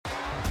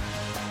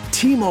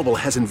T-Mobile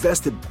has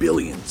invested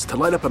billions to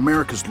light up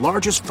America's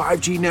largest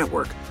 5G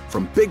network,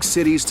 from big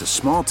cities to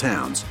small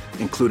towns,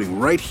 including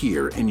right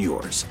here in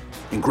yours.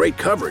 And great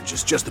coverage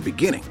is just the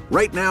beginning.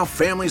 Right now,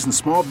 families and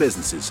small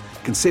businesses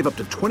can save up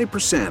to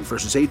 20%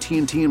 versus AT&T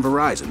and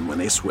Verizon when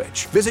they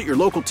switch. Visit your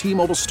local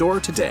T-Mobile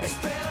store today.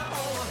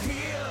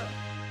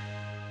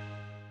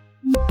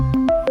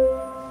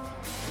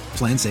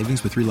 Plan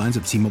savings with 3 lines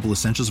of T-Mobile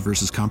Essentials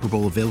versus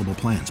comparable available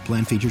plans.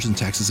 Plan features and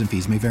taxes and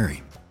fees may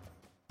vary.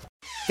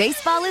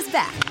 Baseball is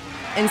back,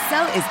 and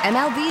so is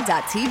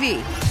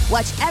MLB.tv.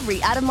 Watch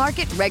every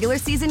out-of-market regular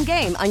season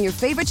game on your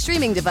favorite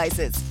streaming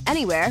devices,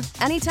 anywhere,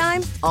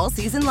 anytime, all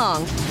season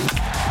long.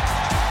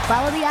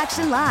 Follow the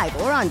action live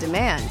or on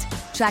demand.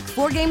 Track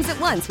 4 games at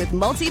once with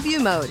multi-view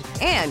mode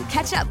and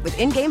catch up with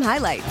in-game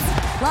highlights.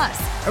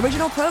 Plus,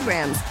 original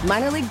programs,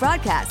 minor league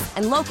broadcasts,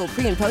 and local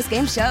pre- and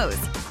post-game shows.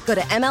 Go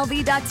to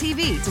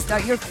MLB.tv to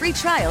start your free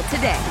trial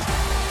today.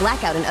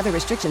 Blackout and other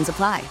restrictions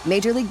apply.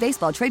 Major League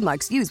Baseball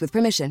trademarks used with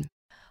permission.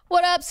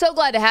 What up? So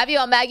glad to have you.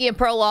 I'm Maggie and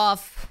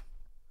Perloff.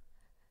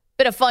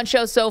 Been a fun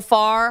show so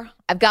far.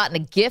 I've gotten a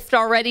gift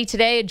already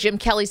today, a Jim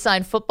Kelly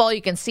signed football.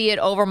 You can see it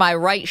over my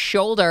right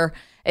shoulder.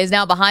 Is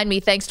now behind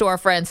me, thanks to our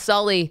friend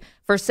Sully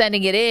for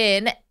sending it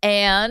in.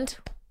 And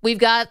we've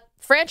got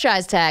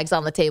franchise tags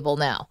on the table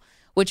now,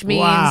 which means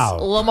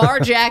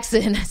Lamar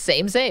Jackson,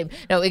 same.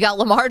 No, we got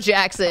Lamar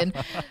Jackson,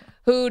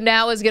 who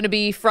now is going to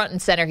be front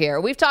and center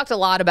here. We've talked a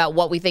lot about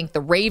what we think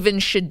the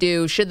Ravens should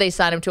do. Should they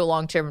sign him to a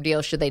long-term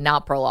deal? Should they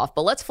not, Perloff?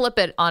 But let's flip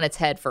it on its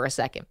head for a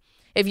second.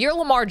 If you're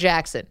Lamar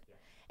Jackson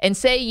and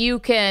say you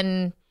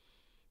can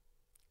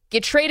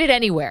get traded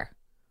anywhere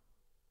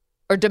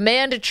or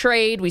demand a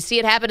trade, we see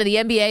it happen in the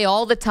NBA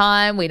all the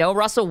time. We know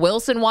Russell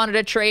Wilson wanted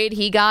a trade.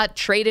 He got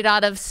traded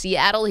out of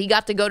Seattle. He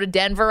got to go to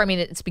Denver. I mean,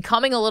 it's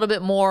becoming a little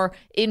bit more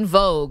in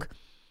vogue.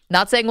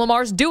 Not saying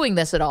Lamar's doing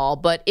this at all,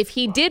 but if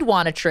he did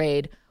want to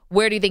trade,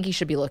 where do you think he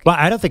should be looking? Well,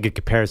 I don't think it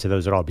compares to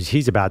those at all because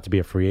he's about to be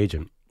a free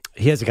agent.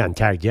 He hasn't gotten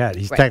tagged yet.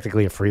 He's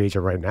technically a free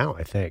agent right now,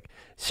 I think.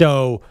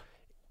 So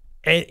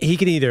he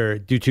can either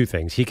do 2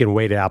 things. He can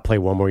wait it out, play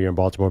 1 more year in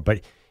Baltimore, but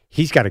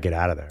he's got to get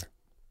out of there.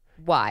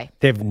 Why?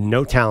 They have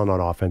no talent on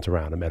offense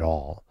around him at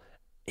all.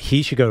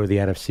 He should go to the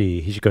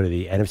NFC. He should go to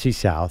the NFC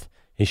South.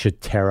 He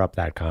should tear up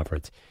that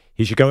conference.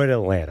 He should go to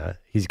Atlanta.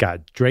 He's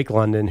got Drake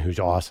London, who's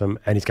awesome,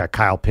 and he's got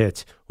Kyle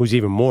Pitts, who's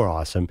even more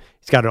awesome.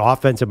 He's got an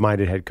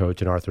offensive-minded head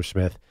coach in Arthur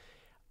Smith.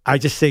 I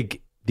just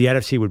think the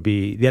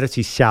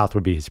NFC South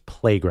would be his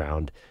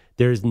playground.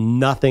 There's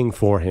nothing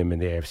for him in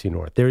the AFC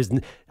North.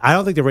 I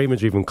don't think the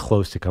Ravens are even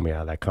close to coming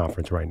out of that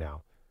conference right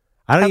now.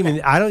 I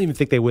don't even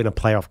think they win a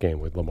playoff game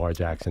with Lamar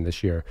Jackson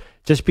this year,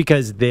 just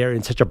because they're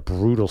in such a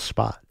brutal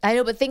spot. I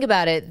know, but think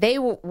about it. They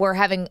were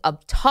having a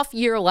tough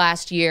year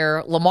last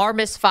year. Lamar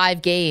missed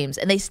 5 games,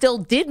 and they still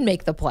did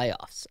make the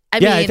playoffs. I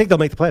think they'll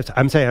make the playoffs.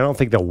 I'm saying I don't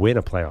think they'll win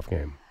a playoff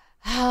game.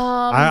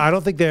 I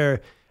don't think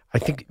I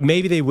think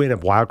maybe they win a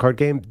wild card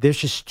game. There's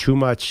just too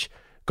much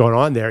going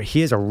on there. He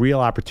has a real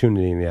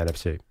opportunity in the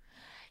NFC.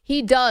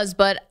 He does,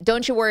 but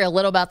don't you worry a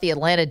little about the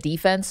Atlanta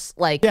defense?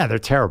 Yeah, they're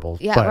terrible.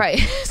 Yeah, right.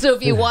 So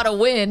if you want to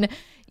win,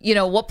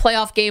 what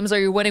playoff games are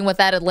you winning with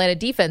that Atlanta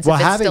defense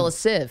if it's still a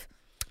sieve?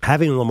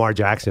 Having Lamar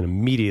Jackson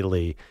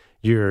immediately,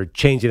 you're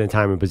changing the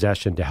time of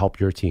possession to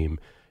help your team.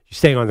 You're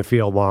staying on the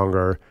field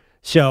longer.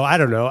 So I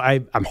don't know.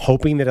 I'm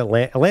hoping that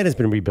Atlanta's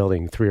been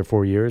rebuilding 3 or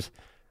 4 years.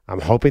 I'm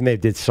hoping they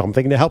did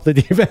something to help the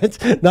defense.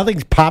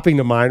 Nothing's popping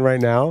to mind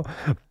right now,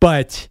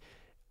 but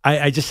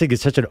I just think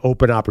it's such an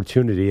open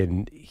opportunity,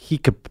 and he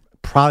could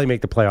probably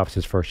make the playoffs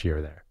his first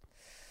year there.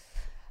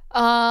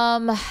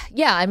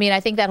 Yeah, I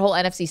think that whole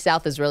NFC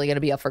South is really going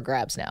to be up for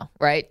grabs now,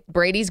 right?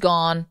 Brady's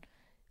gone.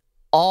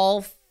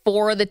 All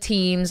 4 of the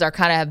teams are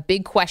kind of have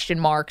big question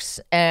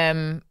marks.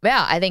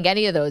 I think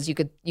any of those you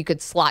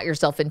could slot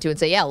yourself into and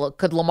say, yeah, look,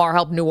 could Lamar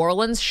help New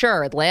Orleans?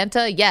 Sure.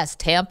 Atlanta? Yes.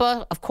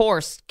 Tampa? Of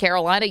course.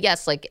 Carolina?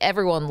 Yes.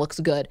 Everyone looks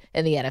good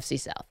in the NFC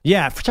South.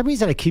 Yeah. For some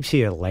reason, I keep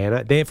seeing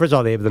Atlanta. First of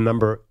all, they have the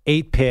number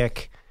 8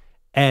 pick,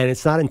 and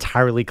it's not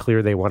entirely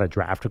clear they want to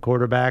draft a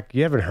quarterback.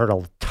 You haven't heard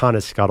a ton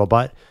of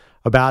scuttlebutt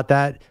about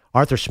that.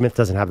 Arthur Smith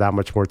doesn't have that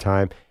much more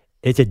time.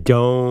 It's a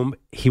dome.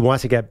 He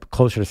wants to get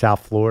closer to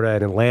South Florida,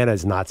 and Atlanta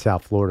is not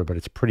South Florida, but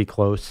it's pretty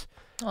close.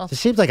 Oh. It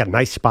seems like a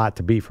nice spot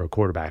to be for a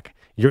quarterback.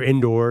 You're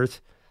indoors.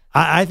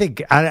 I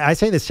think I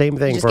say the same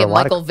thing. You just get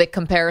Michael Vick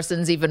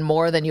comparisons even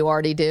more than you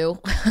already do.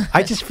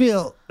 I just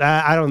feel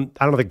I don't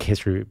think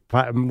history.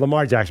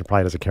 Lamar Jackson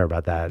probably doesn't care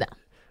about that. No.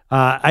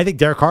 I think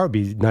Derek Carr would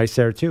be nice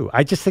there too.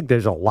 I just think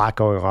there's a lot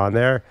going on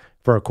there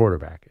for a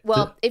quarterback.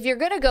 Well, if you're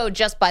going to go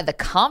just by the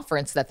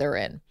conference that they're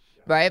in.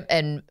 Right.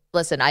 And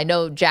listen, I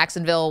know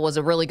Jacksonville was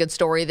a really good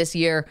story this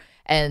year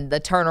and the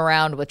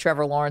turnaround with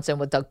Trevor Lawrence and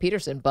with Doug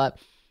Peterson. But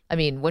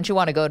wouldn't you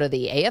want to go to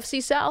the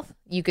AFC South?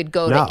 You could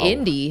go to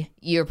Indy.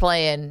 You're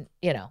playing,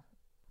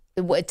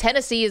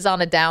 Tennessee is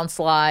on a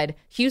downslide.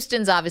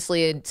 Houston's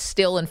obviously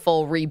still in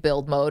full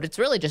rebuild mode. It's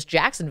really just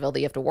Jacksonville that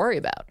you have to worry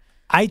about.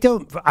 I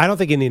don't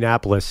think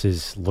Indianapolis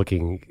is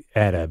looking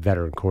at a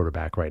veteran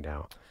quarterback right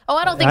now. Oh,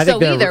 I don't think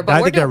so either.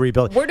 But they're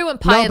rebuilding. We're doing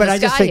pie in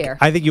the sky here.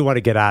 I think you want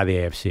to get out of the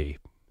AFC.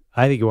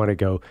 I think you want to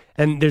go.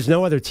 And there's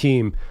no other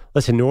team.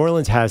 Listen, New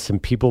Orleans has some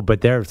people,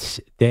 but they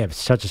have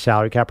such a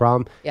salary cap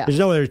problem. Yeah. There's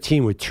no other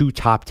team with 2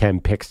 top 10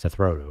 picks to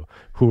throw to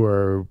who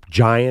are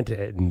giant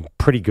and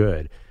pretty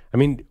good. I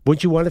mean,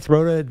 wouldn't you want to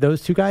throw to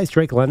those 2 guys,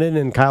 Drake London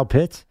and Kyle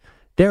Pitts?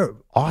 They're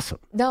awesome.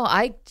 No,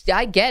 I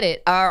get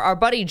it. Our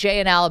buddy Jay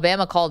in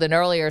Alabama called in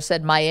earlier,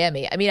 said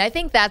Miami. I mean, I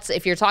think that's,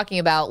 if you're talking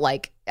about,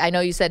 like, I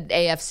know you said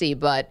AFC,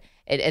 but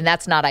and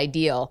that's not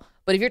ideal.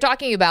 But if you're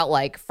talking about,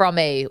 like, from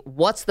a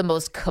what's the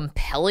most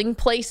compelling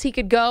place he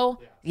could go,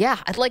 yeah,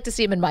 I'd like to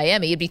see him in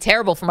Miami. It'd be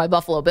terrible for my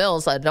Buffalo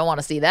Bills. I don't want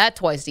to see that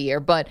twice a year.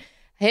 But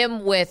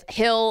him with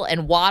Hill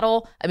and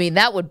Waddle, I mean,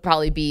 that would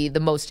probably be the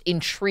most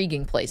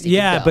intriguing place he could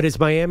go. But is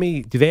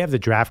Miami, do they have the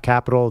draft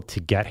capital to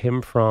get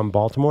him from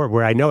Baltimore,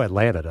 where I know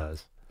Atlanta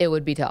does? It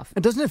would be tough.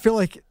 And doesn't it feel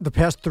like the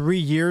past 3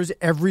 years,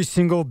 every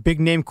single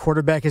big-name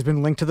quarterback has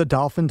been linked to the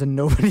Dolphins and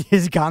nobody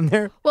has gone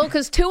there? Well,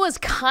 because Tua's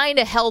kind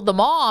of held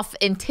them off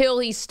until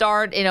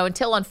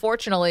until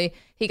unfortunately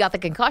he got the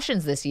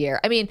concussions this year.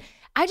 I mean,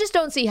 I just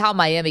don't see how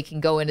Miami can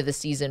go into the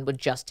season with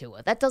just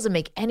Tua. That doesn't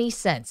make any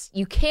sense.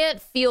 You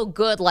can't feel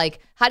good. Like,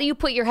 how do you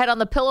put your head on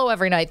the pillow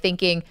every night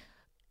thinking,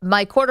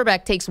 my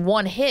quarterback takes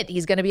 1 hit,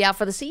 he's going to be out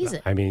for the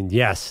season? I mean,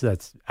 yes,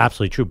 that's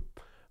absolutely true.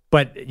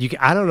 But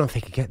I don't know if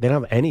they could get. They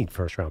don't have any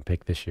first-round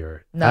pick this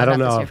year. No, I don't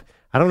not know. this year.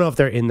 I don't know if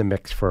they're in the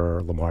mix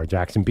for Lamar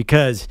Jackson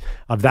because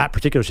of that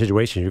particular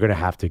situation. You're going to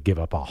have to give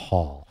up a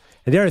haul.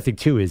 And the other thing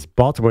too is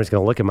Baltimore is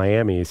going to look at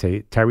Miami and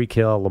say Tyreek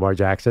Hill, Lamar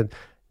Jackson.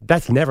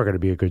 That's never going to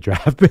be a good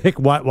draft pick.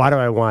 Why do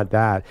I want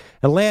that?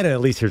 Atlanta, at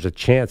least there's a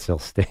chance they'll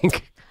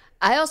stink.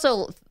 I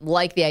also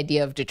like the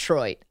idea of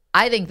Detroit.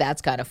 I think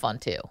that's kind of fun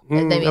too. I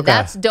mean, okay.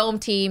 That's dome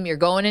team. You're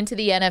going into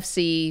the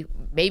NFC.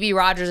 Maybe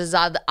Rodgers is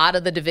out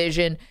of the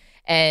division.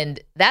 And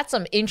that's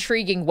some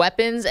intriguing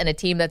weapons and a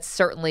team that's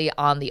certainly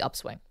on the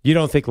upswing. You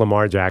don't think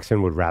Lamar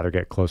Jackson would rather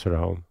get closer to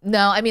home?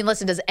 No, I mean,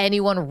 listen, does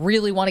anyone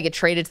really want to get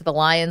traded to the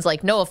Lions?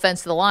 Like, no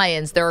offense to the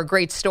Lions. They're a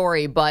great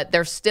story, but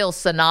they're still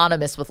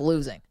synonymous with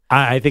losing.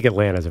 I think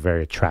Atlanta is a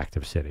very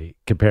attractive city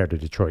compared to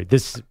Detroit.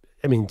 Just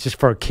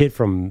for a kid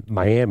from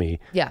Miami,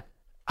 yeah,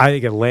 I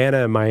think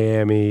Atlanta,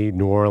 Miami,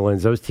 New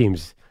Orleans, those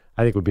teams,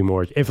 I think would be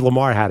more, if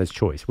Lamar had his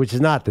choice, which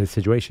is not the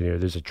situation here.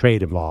 There's a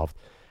trade involved.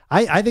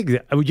 I think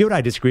you and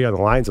I disagree on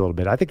the lines a little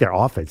bit. I think their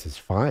offense is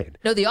fine.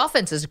 No, the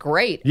offense is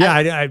great.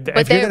 Yeah,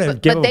 but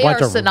they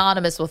are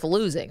synonymous with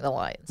losing, the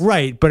Lions.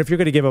 Right, but if you're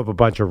going to give up a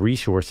bunch of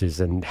resources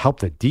and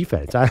help the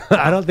defense,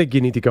 I don't think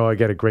you need to go and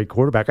get a great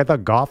quarterback. I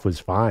thought Goff was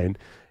fine.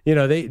 You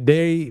know,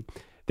 they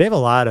have a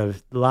lot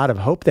of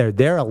hope there.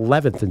 They're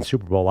 11th in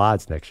Super Bowl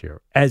odds next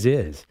year, as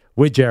is,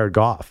 with Jared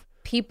Goff.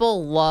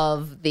 People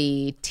love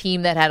the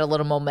team that had a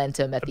little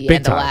momentum at the Big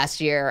end time. of last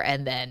year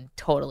and then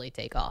totally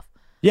take off.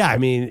 Yeah, I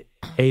mean,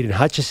 Aiden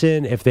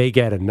Hutchinson, if they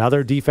get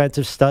another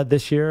defensive stud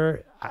this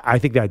year, I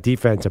think that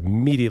defense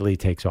immediately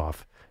takes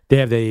off. They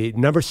have the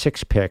number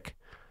 6 pick,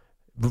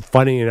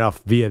 funny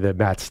enough, via the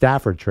Matt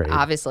Stafford trade.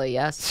 Obviously,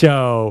 yes.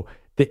 So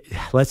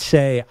let's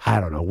say, I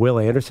don't know, Will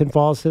Anderson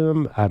falls to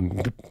them.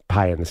 I'm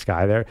pie in the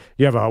sky there.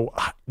 You have a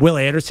Will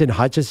Anderson,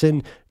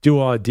 Hutchinson duo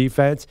on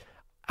defense.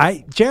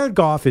 Jared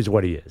Goff is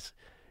what he is.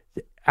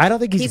 I don't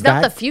think he's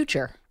not the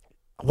future.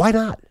 Why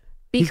not?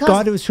 Because he's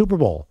gone to a Super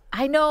Bowl.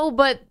 I know,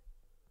 but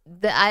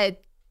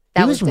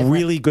he was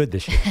really good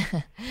this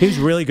year. He was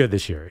really good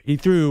this year. He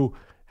threw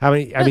how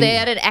many? They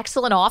had an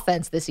excellent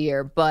offense this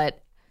year,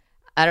 but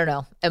I don't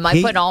know. Am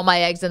I putting all my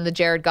eggs in the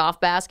Jared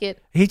Goff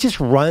basket? He just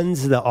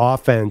runs the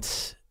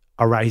offense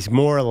around. He's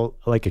more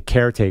like a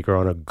caretaker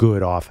on a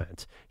good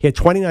offense. He had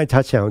 29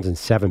 touchdowns and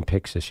 7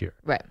 picks this year.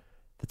 Right.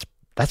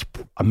 That's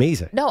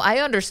amazing. No, I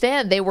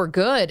understand they were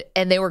good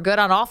and they were good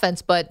on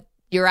offense, but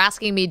you're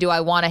asking me, do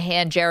I want to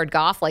hand Jared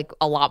Goff like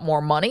a lot more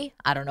money?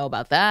 I don't know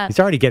about that. He's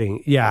already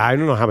getting, I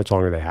don't know how much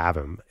longer they have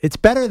him. It's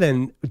better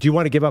than, do you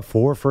want to give up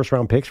 4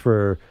 first-round picks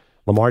for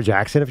Lamar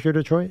Jackson if you're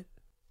Detroit?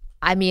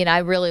 I mean, I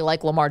really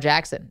like Lamar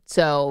Jackson.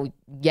 So,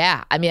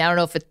 yeah. I mean, I don't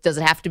know if does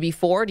it have to be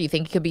 4? Do you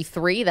think it could be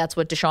 3? That's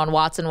what Deshaun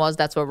Watson was.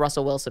 That's what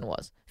Russell Wilson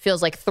was.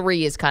 Feels like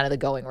 3 is kind of the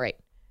going rate.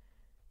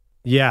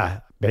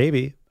 Yeah,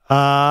 maybe.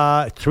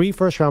 3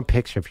 first-round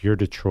picks if you're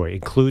Detroit,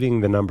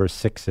 including the number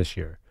 6 this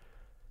year.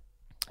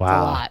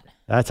 Wow,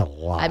 that's a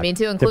lot. I mean,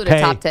 to include a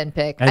top 10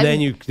 pick, and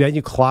then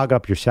you clog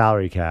up your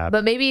salary cap.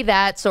 But maybe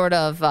that sort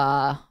of,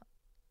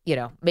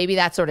 maybe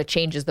that sort of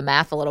changes the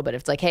math a little bit.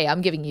 It's like, hey,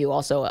 I'm giving you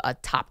also a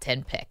top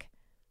 10 pick,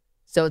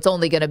 so it's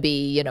only going to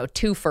be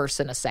 2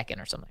 firsts and a second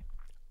or something.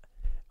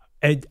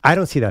 And I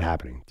don't see that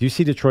happening. Do you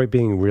see Detroit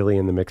being really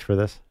in the mix for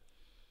this?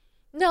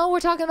 No, we're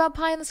talking about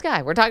pie in the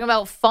sky. We're talking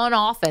about fun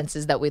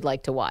offenses that we'd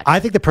like to watch.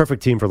 I think the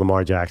perfect team for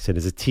Lamar Jackson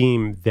is a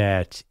team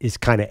that is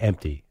kind of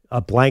empty,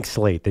 a blank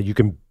slate that you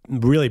can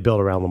really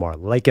build around Lamar,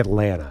 like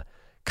Atlanta,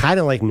 kind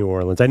of like New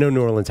Orleans. I know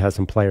New Orleans has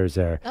some players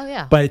there. Oh,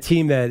 yeah. But the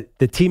team that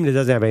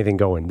doesn't have anything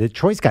going.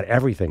 Detroit's got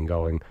everything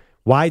going.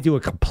 Why do a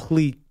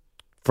complete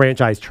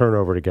franchise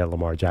turnover to get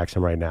Lamar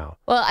Jackson right now?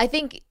 Well, I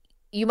think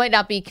you might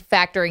not be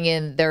factoring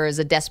in there is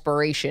a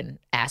desperation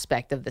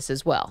aspect of this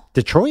as well.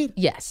 Detroit?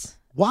 Yes.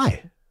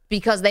 Why?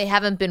 because they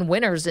haven't been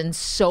winners in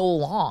so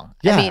long.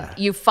 Yeah. I mean,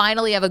 you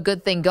finally have a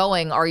good thing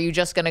going. Are you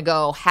just going to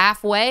go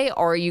halfway,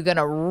 or are you going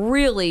to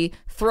really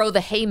throw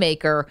the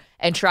haymaker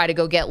and try to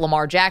go get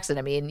Lamar Jackson?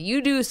 I mean,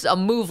 you do a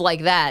move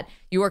like that,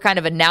 you are kind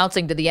of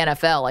announcing to the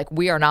NFL, like,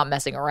 we are not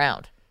messing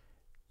around.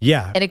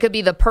 Yeah. And it could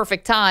be the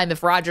perfect time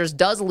if Rodgers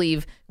does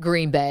leave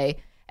Green Bay,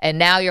 and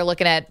now you're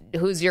looking at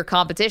who's your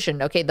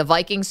competition. Okay, the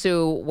Vikings,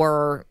 who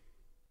were,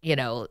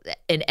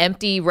 an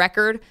empty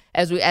record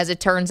as it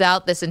turns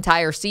out this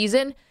entire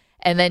season.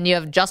 And then you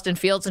have Justin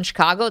Fields in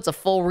Chicago. It's a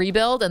full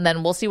rebuild. And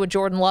then we'll see what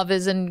Jordan Love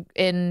is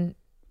in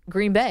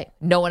Green Bay.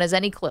 No one has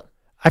any clue.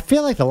 I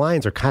feel like the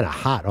Lions are kind of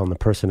hot on the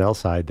personnel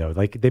side, though.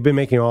 Like, they've been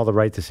making all the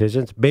right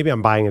decisions. Maybe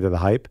I'm buying into the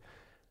hype.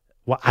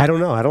 Well, I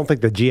don't know. I don't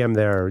think the GM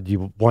there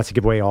wants to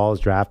give away all his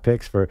draft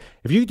picks for.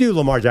 If you do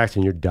Lamar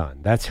Jackson, you're done.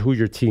 That's who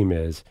your team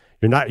is.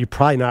 You're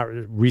probably not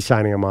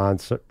re-signing him on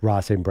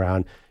Ross St.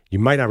 Brown. You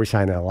might not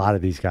re-sign a lot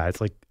of these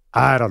guys. Like,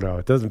 I don't know.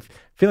 It doesn't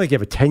feel like you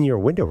have a 10-year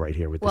window right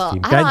here with this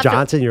team. Ben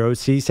Johnson, your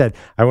OC, said,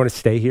 I want to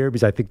stay here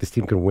because I think this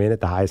team can win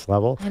at the highest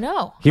level. I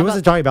know. He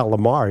wasn't talking about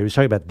Lamar. He was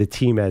talking about the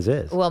team as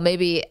is. Well,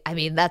 maybe,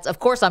 that's, of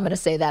course I'm going to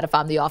say that if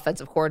I'm the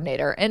offensive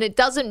coordinator. And it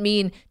doesn't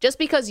mean, just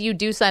because you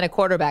do sign a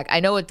quarterback, I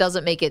know it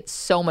doesn't make it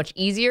so much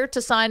easier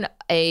to sign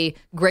a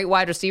great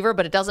wide receiver,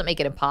 but it doesn't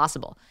make it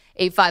impossible.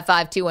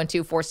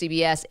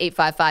 855-212-4CBS,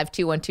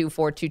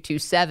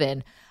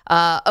 855-212-4227.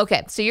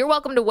 Okay, so you're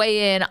welcome to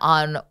weigh in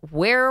on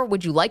where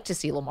would you like to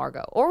see Lamar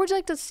go? Or would you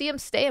like to see him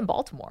stay in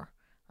Baltimore?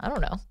 I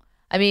don't know.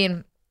 I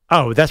mean...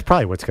 Oh, that's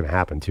probably what's going to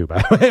happen, too,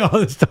 by the way. All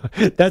this stuff.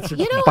 That's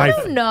I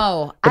don't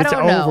know. But it's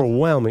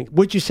overwhelming.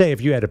 Would you say, if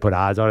you had to put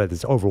odds on it,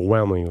 it's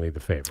overwhelmingly the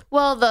favorite?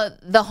 Well,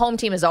 the home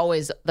team is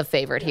always the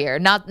favorite here.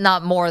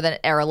 Not more than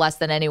or less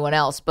than anyone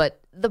else. But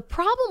the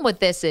problem with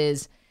this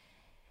is...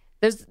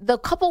 There's the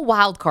couple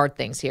wild card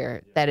things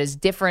here that is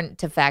different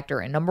to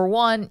factor in. Number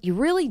one, you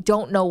really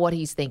don't know what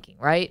he's thinking,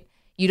 right?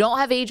 You don't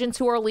have agents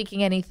who are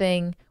leaking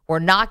anything. We're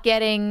not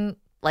getting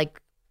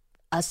like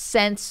a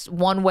sense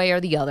one way or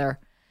the other.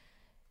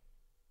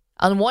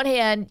 On one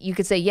hand, you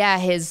could say, yeah,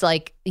 his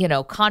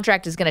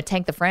contract is going to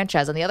tank the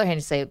franchise. On the other hand,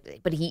 you say,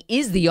 but he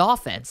is the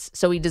offense,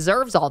 so he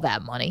deserves all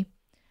that money.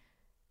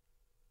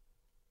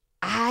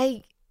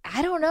 I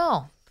don't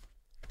know.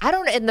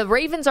 And the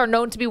Ravens are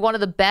known to be one of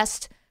the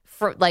best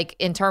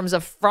in terms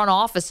of front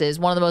offices,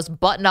 one of the most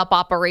button-up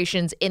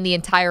operations in the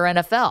entire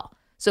NFL.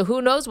 So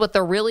who knows what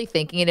they're really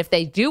thinking, and if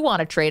they do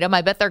want to trade him,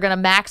 I bet they're going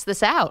to max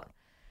this out.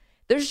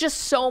 There's just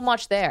so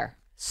much there.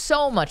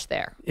 So much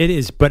there. It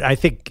is, but I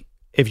think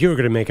if you were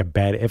going to make a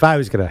bet, if I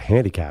was going to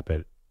handicap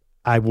it,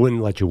 I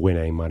wouldn't let you win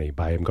any money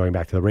by him going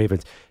back to the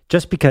Ravens,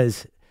 just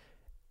because,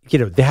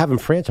 they have him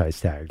franchise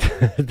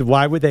tagged.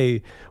 Why would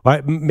they?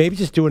 Maybe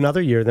just do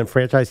another year, then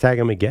franchise tag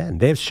him again.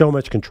 They have so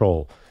much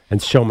control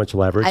and so much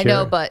leverage. I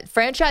know, but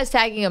franchise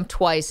tagging him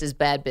twice is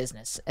bad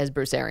business, as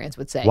Bruce Arians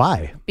would say.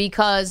 Why?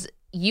 Because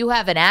you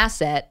have an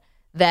asset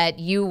that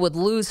you would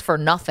lose for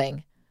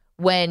nothing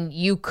when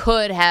you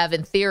could have,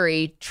 in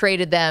theory,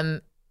 traded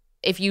them.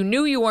 If you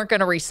knew you weren't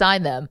going to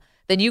re-sign them,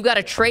 then you got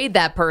to trade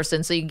that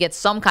person so you can get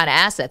some kind of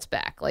assets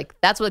back. Like,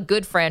 that's what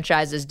good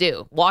franchises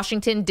do.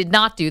 Washington did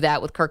not do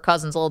that with Kirk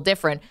Cousins, a little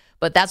different,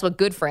 but that's what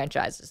good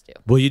franchises do.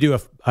 Will you do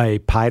a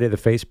pie to the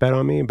face bet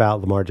on me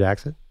about Lamar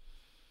Jackson?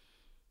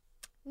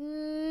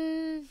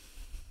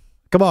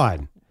 Come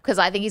on. Because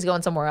I think he's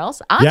going somewhere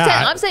else.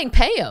 I'm saying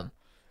pay him.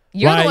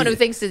 You're the one who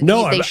thinks that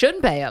they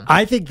shouldn't pay him.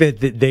 I think that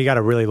they got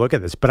to really look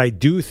at this, but I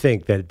do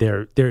think that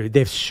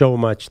there's so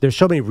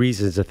many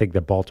reasons to think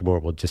that Baltimore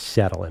will just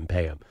settle and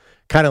pay him.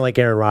 Kind of like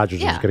Aaron Rodgers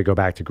is going to go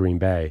back to Green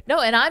Bay. No,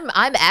 and I'm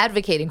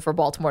advocating for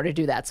Baltimore to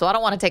do that, so I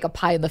don't want to take a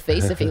pie in the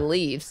face if he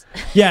leaves.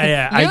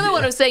 Yeah. You're the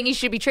one who's saying he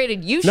should be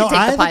traded. You should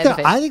take the pie in the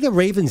face. I think the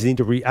Ravens need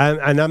to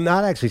and I'm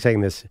not actually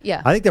saying this.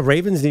 Yeah. I think the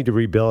Ravens need to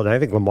rebuild, and I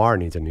think Lamar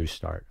needs a new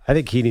start. I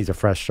think he needs a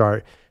fresh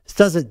start.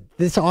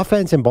 This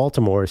offense in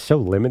Baltimore is so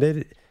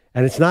limited,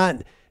 and it's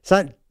not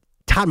Todd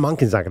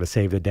Monken's not going to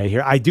save the day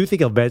here. I do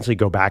think he'll eventually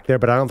go back there,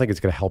 but I don't think it's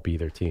going to help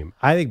either team.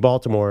 I think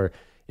Baltimore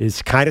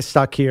is kind of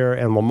stuck here,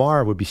 and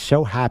Lamar would be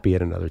so happy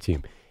at another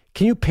team.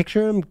 Can you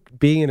picture him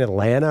being in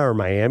Atlanta or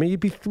Miami? You'd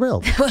be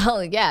thrilled.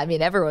 Well, yeah. I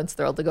mean, everyone's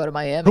thrilled to go to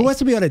Miami. Who wants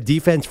to be on a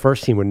defense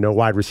first team with no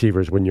wide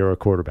receivers when you're a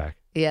quarterback?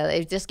 Yeah,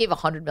 they just gave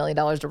 $100 million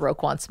to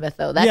Roquan Smith,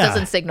 though. That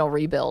doesn't signal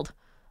rebuild.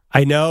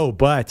 I know,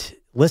 but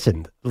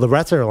listen, the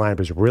rest of their lineup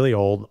is really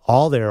old.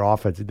 All their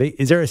offense.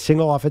 Is there a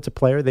single offensive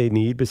player they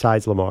need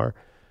besides Lamar?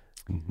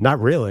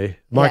 Not really.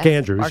 Mark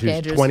Andrews,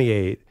 who's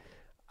 28.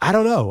 I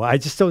don't know. I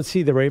just don't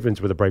see the Ravens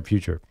with a bright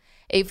future.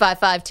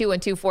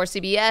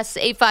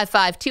 855-212-4CBS,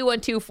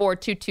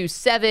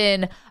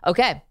 855-212-4227.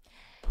 Okay.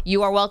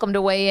 You are welcome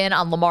to weigh in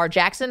on Lamar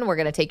Jackson. We're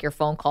going to take your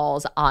phone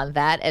calls on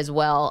that as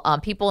well.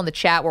 People in the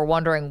chat were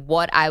wondering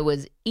what I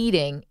was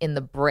eating in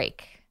the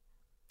break.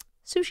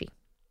 Sushi.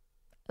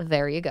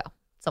 There you go.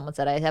 Someone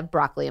said I have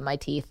broccoli in my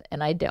teeth,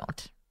 and I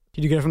don't.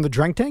 Did you get it from the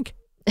Drank Tank?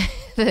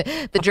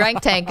 The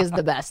Drank Tank is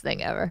the best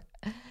thing ever.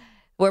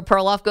 Where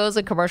Perloff goes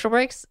in commercial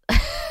breaks.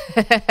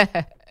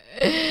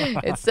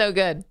 It's so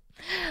good.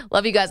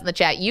 Love you guys in the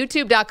chat.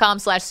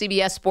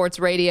 YouTube.com/CBS Sports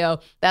Radio.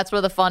 That's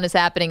where the fun is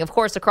happening. Of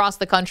course, across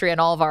the country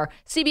and all of our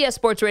CBS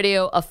Sports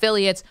Radio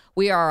affiliates.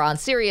 We are on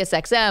Sirius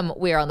XM.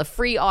 We are on the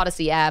free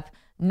Odyssey app.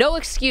 No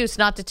excuse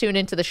not to tune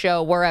into the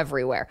show. We're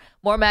everywhere.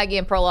 More Maggie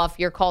and Perloff,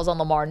 your calls on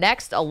Lamar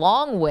next,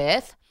 along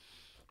with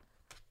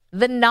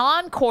the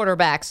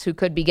non-quarterbacks who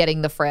could be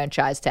getting the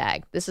franchise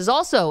tag. This is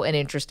also an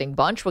interesting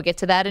bunch. We'll get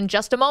to that in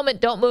just a moment.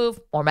 Don't move.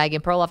 More Maggie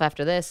and Perloff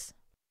after this.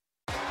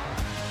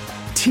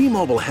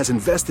 T-Mobile has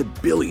invested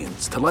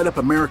billions to light up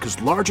America's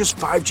largest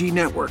 5G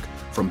network,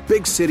 from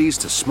big cities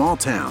to small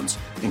towns,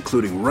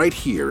 including right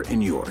here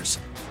in yours.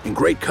 And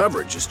great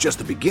coverage is just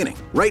the beginning.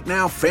 Right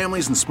now,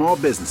 families and small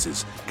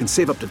businesses can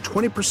save up to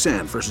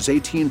 20% versus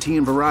AT&T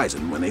and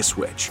Verizon when they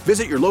switch.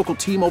 Visit your local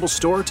T-Mobile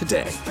store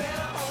today.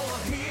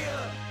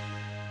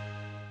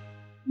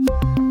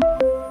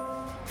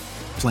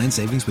 Plan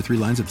savings with 3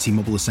 lines of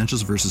T-Mobile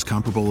Essentials versus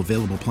comparable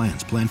available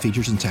plans. Plan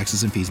features and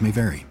taxes and fees may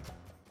vary.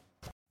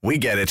 We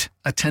get it.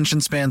 Attention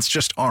spans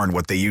just aren't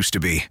what they used to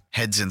be.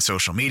 Heads in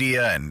social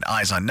media and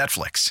eyes on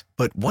Netflix.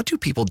 But what do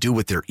people do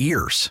with their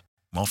ears?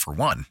 Well, for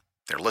one,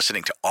 they're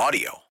listening to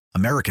audio.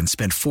 Americans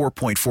spend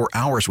 4.4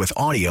 hours with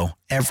audio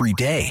every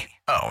day.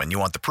 Oh, and you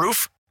want the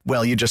proof?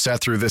 Well, you just sat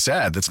through this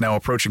ad that's now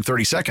approaching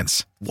 30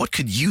 seconds. What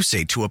could you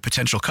say to a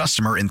potential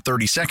customer in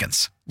 30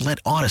 seconds? Let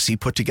Odyssey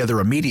put together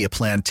a media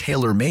plan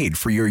tailor-made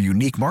for your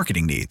unique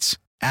marketing needs.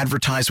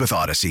 Advertise with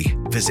Odyssey.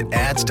 Visit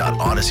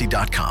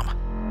ads.odyssey.com.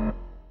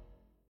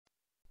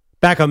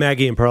 Back on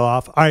Maggie and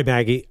Perloff. All right,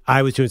 Maggie,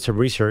 I was doing some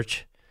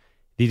research.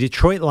 The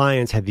Detroit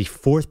Lions had the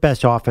 4th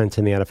best offense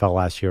in the NFL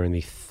last year and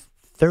the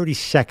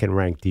 32nd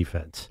ranked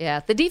defense.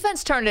 Yeah, the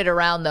defense turned it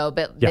around, though,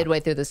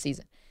 midway through the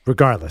season.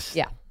 Regardless.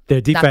 Yeah.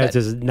 Their defense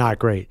is not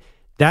great.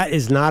 That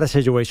is not a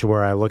situation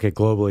where I look at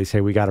globally and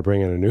say we got to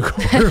bring in a new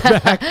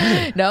quarterback.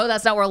 No,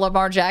 that's not where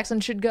Lamar Jackson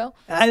should go.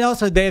 And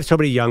also, they have so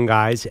many young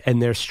guys,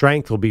 and their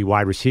strength will be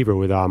wide receiver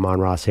with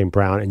Amon-Ra St.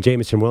 Brown and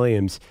Jameson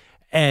Williams.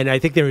 And I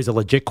think there is a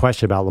legit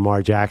question about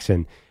Lamar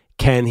Jackson.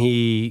 Can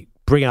he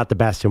bring out the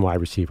best in wide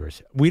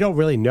receivers? We don't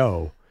really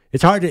know.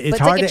 It's hard to. It's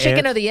hard like a to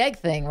chicken or the egg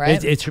thing,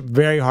 right? It's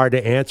very hard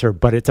to answer,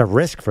 but it's a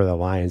risk for the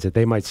Lions that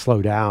they might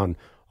slow down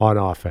on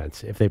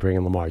offense if they bring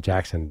in Lamar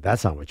Jackson.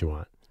 That's not what you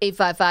want.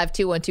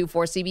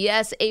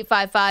 855-212-4CBS,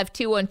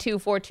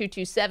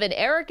 855-212-4227.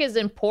 Eric is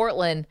in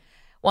Portland,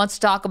 wants to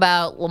talk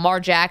about Lamar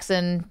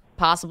Jackson,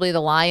 possibly the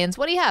Lions.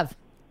 What do you have?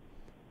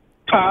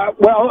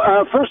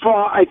 First of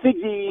all, I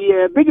think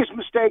the biggest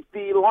mistake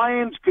the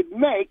Lions could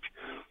make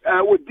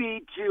would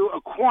be to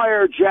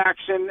acquire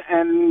Jackson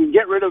and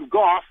get rid of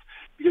Goff,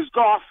 because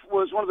Goff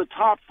was one of the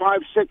top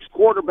 5-6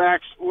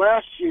 quarterbacks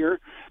last year.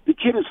 The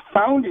kid has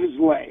found his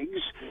legs.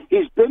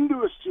 He's been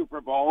to a Super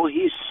Bowl.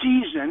 He's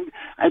seasoned.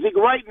 I think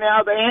right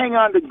now they hang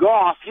on to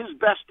Goff. His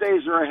best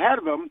days are ahead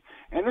of him.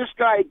 And this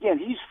guy, again,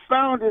 he's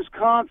found his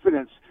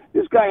confidence.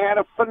 This guy had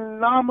a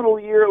phenomenal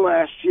year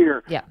last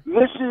year. Yeah.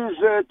 This is,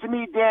 to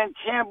me, Dan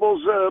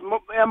Campbell's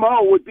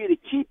MO would be to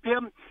keep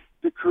him,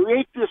 to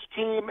create this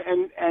team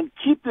and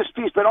keep this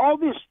piece. But all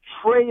this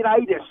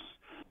trade-itis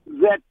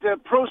that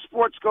pro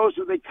sports goes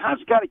through, they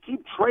constantly got to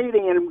keep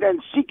trading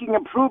and seeking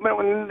improvement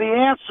when the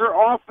answer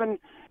often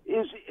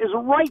is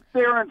right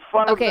there in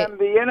front of them.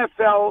 The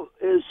NFL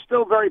is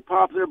still very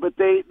popular, but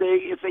they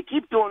if they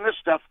keep doing this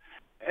stuff,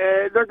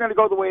 they're going to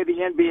go the way of the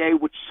NBA,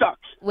 which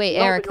sucks. Wait,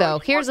 Eric, though,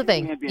 here's the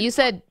thing. You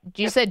said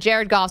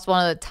Jared Goff's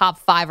one of the top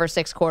 5 or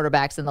 6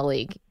 quarterbacks in the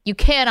league. You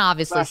can't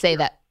obviously say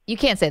that. You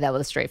can't say that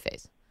with a straight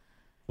face.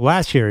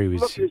 Last year he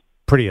was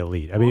pretty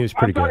elite. I mean, he was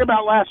pretty good. I'm talking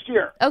about last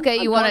year. Okay,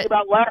 I'm talking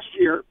about last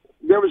year.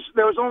 There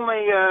was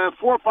only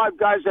 4 or 5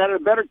 guys that had a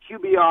better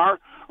QBR,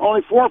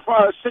 only 4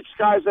 or 6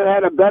 guys that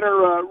had a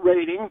better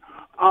rating.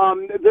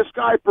 This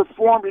guy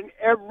performed in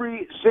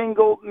every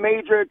single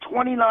major,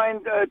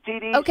 29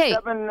 TDs, okay.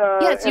 7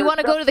 yes, you want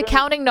to go to the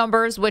counting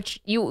numbers, which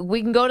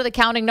we can go to the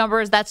counting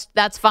numbers. That's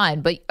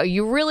fine. But are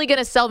you really going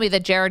to sell me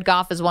that Jared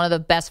Goff is one of the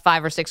best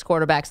 5 or 6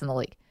 quarterbacks in the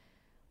league?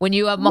 When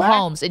you have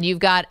Mahomes and you've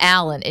got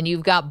Allen and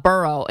you've got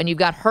Burrow and you've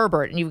got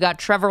Herbert and you've got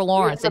Trevor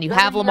Lawrence and you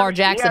have Lamar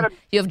Jackson,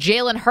 you have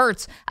Jalen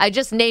Hurts. I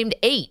just named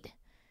 8.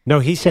 No,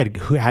 he said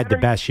who had the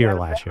best year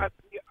last year.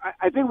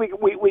 I think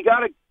we got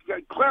to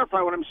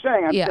clarify what I'm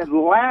saying. I said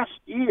last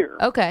year.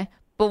 Okay,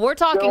 but we're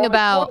talking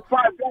about 4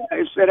 or 5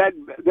 guys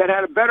that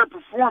had a better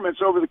performance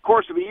over the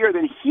course of a year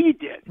than he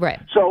did. Right.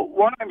 So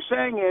what I'm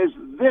saying is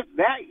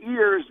that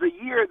year is the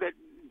year that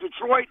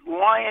Detroit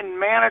Lion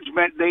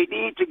management, they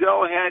need to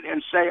go ahead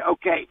and say,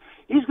 okay,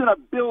 he's going to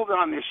build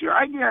on this year.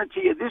 I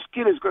guarantee you this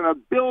kid is going to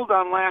build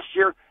on last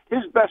year.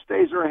 His best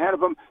days are ahead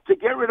of him. To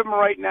get rid of him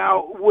right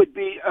now would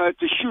be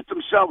to shoot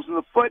themselves in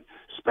the foot,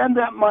 spend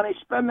that money,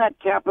 spend that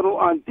capital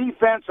on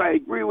defense. I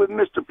agree with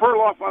Mr.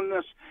 Perloff on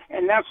this,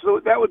 and that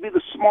would be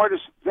the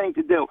smartest thing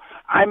to do.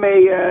 I'm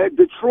a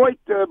Detroit,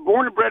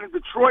 born and bred in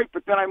Detroit,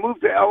 but then I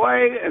moved to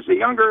L.A. as a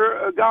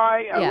younger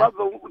guy. I love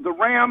the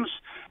Rams.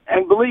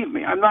 And believe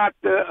me, I'm not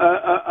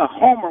a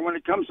homer when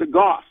it comes to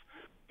Goff.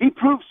 He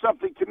proved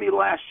something to me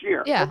last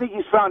year. Yeah. I think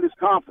he's found his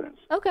confidence.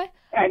 Okay.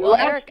 And well,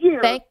 last Eric,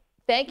 year,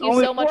 thank you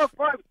only so much.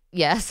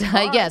 Yes,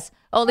 yes.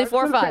 Only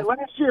 4 or 5.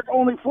 Last year,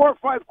 only 4 or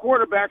 5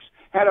 quarterbacks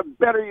had a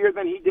better year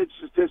than he did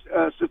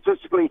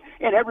statistically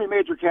in every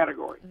major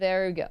category.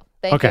 There you go.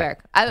 Thank you, Eric.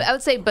 I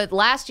would say, but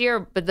last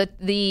year, but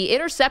the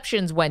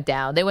interceptions went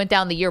down. They went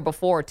down the year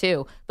before,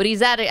 too. But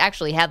he's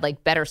actually had,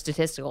 like, better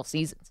statistical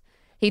seasons.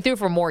 He threw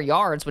for more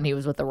yards when he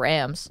was with the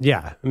Rams.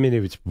 Yeah, I mean, he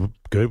was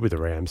good with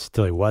the Rams,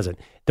 still he wasn't.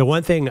 The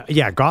one thing,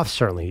 Goff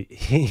certainly,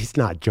 he's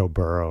not Joe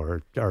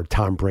Burrow or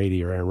Tom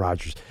Brady or Aaron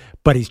Rodgers,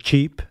 but he's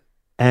cheap.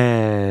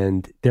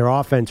 And their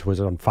offense was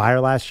on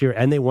fire last year,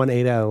 and they won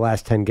 8 out of the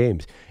last 10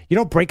 games. You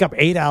don't break up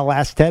 8 out of the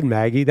last 10,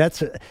 Maggie.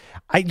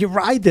 You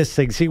ride this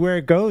thing, see where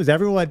it goes.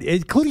 Everyone,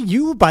 including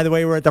you, by the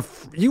way,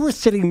 you were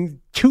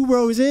sitting 2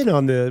 rows in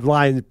on the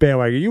Lions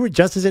bandwagon. You were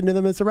just as into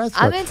them as the rest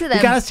of us. I'm into them.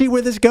 You got to see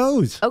where this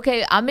goes.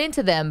 Okay, I'm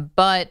into them,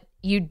 but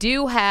you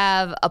do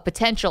have a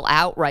potential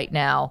out right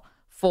now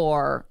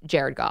for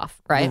Jared Goff,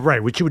 right?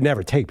 Right, which you would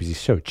never take because he's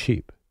so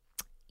cheap.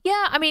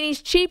 Yeah, I mean,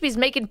 he's cheap. He's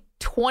making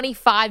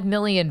 $25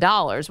 million,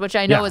 which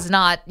I know is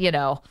not,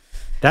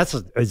 That's,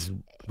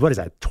 what is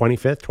that,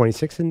 25th,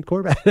 26th in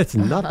quarterback? That's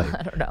nothing.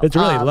 I don't know. It's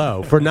really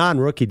low. For a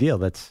non-rookie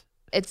deal,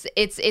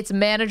 It's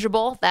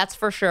manageable, that's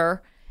for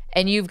sure.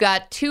 And you've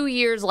got 2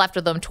 years left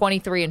of them,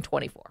 23 and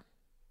 24.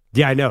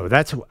 Yeah, I know.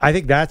 I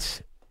think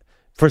that's,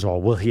 first of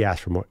all, will he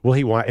ask for more? Will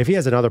he want, if he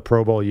has another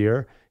Pro Bowl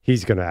year,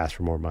 he's going to ask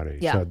for more money.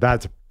 Yeah. So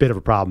that's a bit of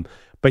a problem.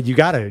 But you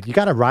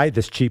gotta ride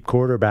this cheap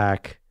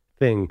quarterback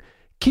thing.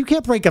 You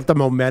can't break up the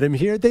momentum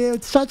here. They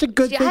had such a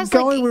good thing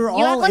going. We were all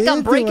you act like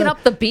I'm breaking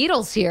up the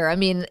Beatles here. I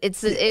mean, it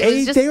was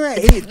just they were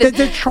 8. The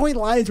Detroit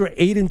Lions were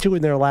 8-2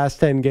 in their last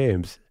 10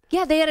 games.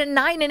 Yeah, they had a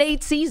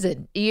 9-8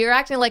 season. You're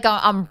acting like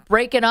I'm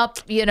breaking up,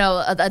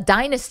 a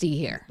dynasty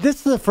here. This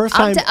is the first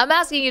time. I'm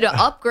asking you to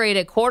upgrade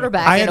at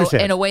quarterback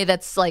in a way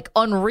that's like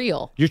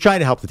unreal. You're trying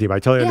to help the team. I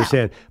totally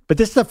understand. But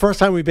this is the first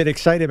time we've been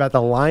excited about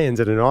the Lions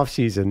in an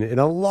offseason in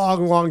a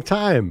long, long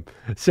time.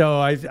 So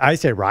I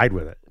say ride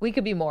with it. We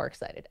could be more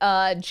excited.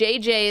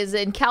 JJ is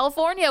in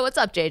California. What's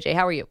up, JJ?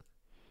 How are you?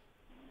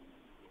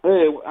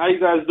 Hey, how you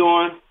guys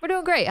doing? We're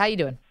doing great. How you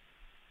doing?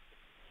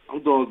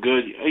 I'm doing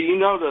good.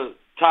 The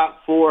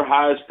top 4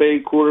 highest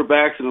paid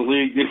quarterbacks in the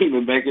league didn't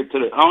even make it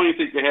to I don't even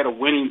think they had a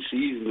winning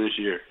season this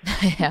year.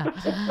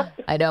 Yeah,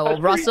 I know.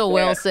 Well, Russell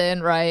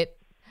Wilson, right?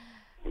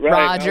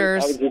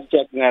 Rodgers. I was just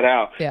checking that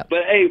out. Yeah.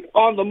 But, hey,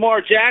 on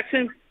Lamar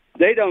Jackson,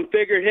 they done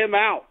figured him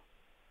out.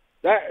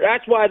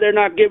 That's why they're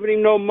not giving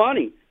him no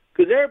money,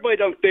 because everybody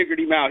done figured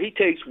him out. He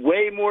takes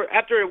way more.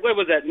 After, what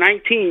was that,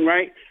 19,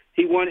 right?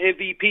 He won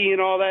MVP and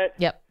all that.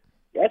 Yep.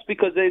 That's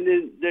because they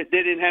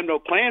didn't have no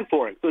plan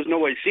for him. There's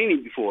nobody seen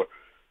him before.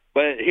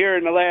 But here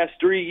in the last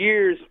 3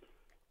 years,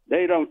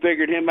 they done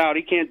figured him out.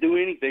 He can't do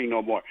anything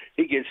no more.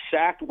 He gets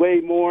sacked way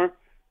more.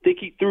 I think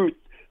he threw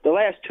the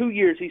last 2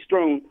 years he's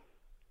thrown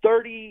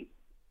 30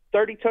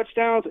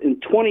 touchdowns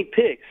and 20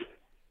 picks.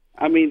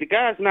 I mean, the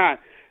guy's not.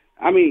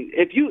 I mean,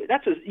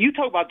 you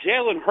talk about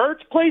Jalen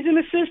Hurts plays in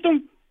the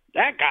system.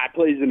 That guy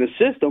plays in the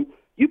system.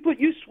 You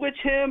switch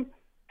him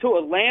to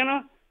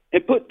Atlanta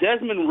and put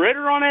Desmond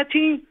Ridder on that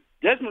team.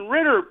 Desmond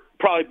Ridder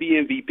probably be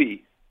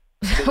MVP.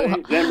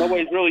 Then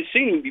nobody's really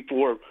seen him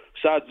before,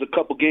 besides the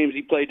couple games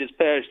he played this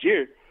past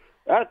year.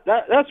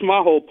 That's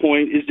my whole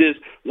point. Is just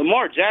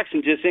Lamar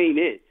Jackson just ain't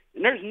it,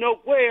 and there's no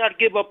way I'd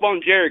give up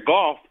on Jared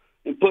Goff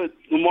and put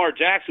Lamar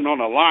Jackson on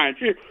the line.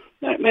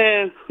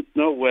 Man,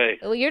 no way.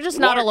 Well, you're just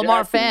not a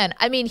Lamar fan.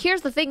 I mean,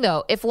 here's the thing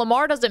though: if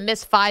Lamar doesn't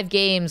miss 5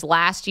 games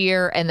last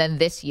year and then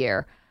this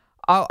year,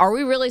 are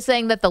we really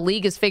saying that the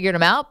league has figured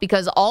him out?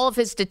 Because all of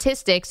his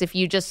statistics, if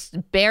you just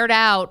bared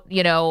out,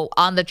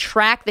 on the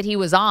track that he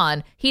was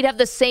on, he'd have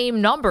the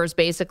same numbers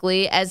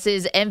basically as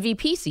his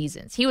MVP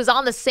seasons. He was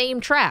on the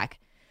same track.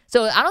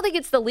 So I don't think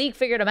it's the league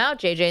figured him out,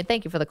 JJ. And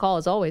thank you for the call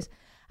as always.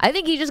 I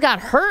think he just got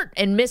hurt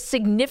and missed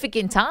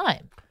significant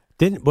time.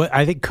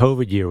 I think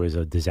COVID year was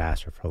a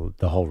disaster for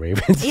the whole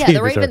Ravens. Yeah,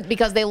 the Ravens,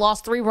 because they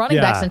lost 3 running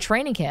backs in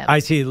training camp. I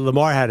see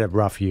Lamar had a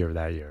rough year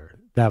that year.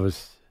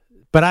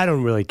 But I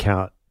don't really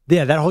count.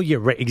 Yeah, that whole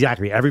year,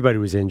 exactly. Everybody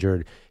was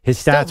injured. His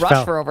stats still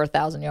rushed for over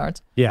 1,000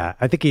 yards. Yeah,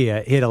 I think he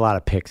had a lot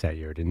of picks that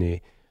year, didn't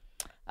he?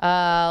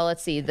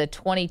 Let's see. The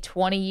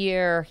 2020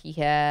 year, he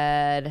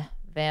had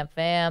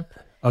Vamp.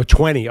 Oh,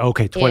 20.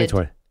 Okay,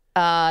 2020.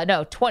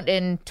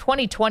 In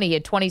 2020, he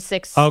had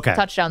 26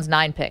 touchdowns,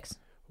 9 picks.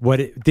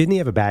 Didn't he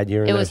have a bad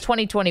year? It was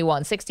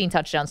 2021, 16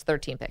 touchdowns,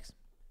 13 picks.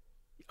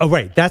 Oh,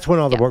 right. That's when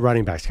all the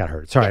running backs got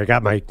hurt. Sorry, I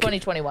got my...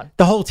 2021.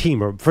 The whole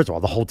team, first of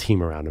all, the whole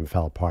team around him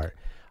fell apart.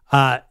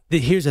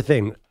 Here's the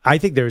thing. I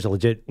think there's a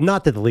legit,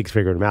 not that the league's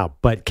figured him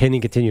out, but can he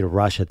continue to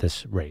rush at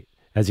this rate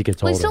as he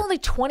gets older? He's still only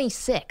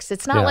 26.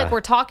 It's not like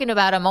we're talking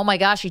about him, oh my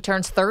gosh, he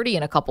turns 30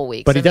 in a couple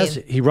weeks. But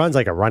he runs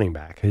like a running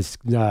back, his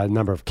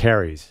number of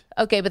carries.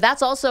 Okay, but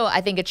that's also,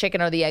 I think, a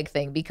chicken or the egg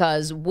thing,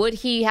 because would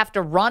he have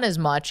to run as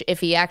much if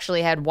he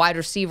actually had wide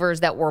receivers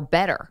that were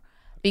better?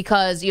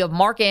 because you have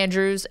Mark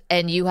Andrews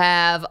and you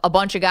have a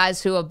bunch of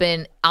guys who have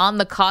been on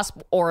the cusp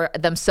or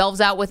themselves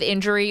out with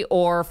injury,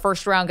 or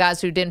first-round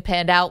guys who didn't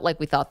pan out like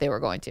we thought they were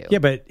going to. Yeah,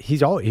 but he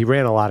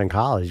ran a lot in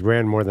college. He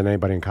ran more than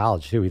anybody in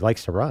college, too. He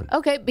likes to run.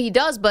 Okay, but he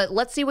does, but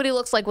let's see what he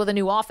looks like with a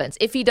new offense.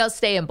 If he does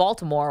stay in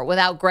Baltimore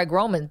without Greg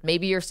Roman,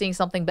 maybe you're seeing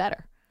something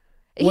better.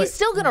 He's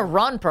still going to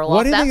run, Perloff.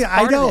 What do you think?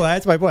 I know, of it.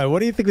 that's my point. What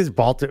do you think is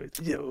Baltimore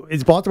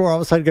all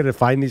of a sudden going to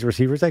find these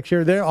receivers next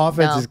year? Their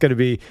offense is going to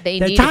be...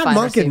 They need to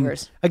find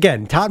receivers.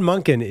 Again, Todd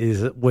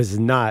Monken was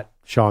not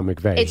Sean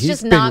McVay. It's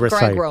just not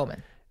Greg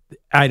Roman.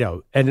 I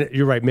know, and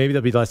you're right. Maybe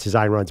there'll be less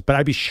design runs, but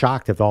I'd be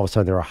shocked if all of a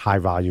sudden they're a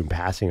high-volume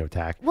passing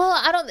attack.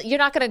 Well, you're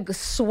not going to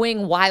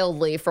swing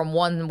wildly from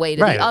one way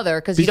to the other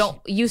because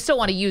you still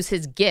want to use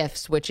his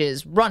gifts, which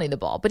is running the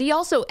ball. But he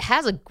also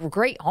has a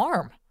great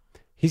arm.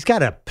 He's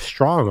got a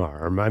strong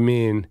arm. I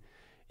mean,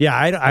 yeah,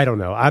 I don't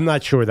know. I'm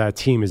not sure that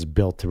team is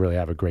built to really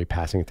have a great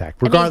passing attack,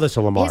 regardless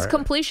of Lamar. His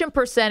completion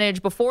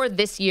percentage before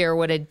this year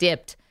would have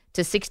dipped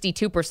to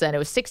 62%. It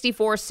was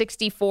 64,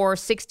 64,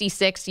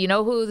 66. You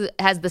know who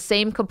has the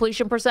same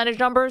completion percentage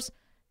numbers?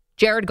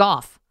 Jared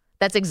Goff.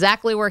 That's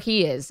exactly where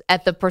he is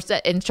at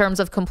the in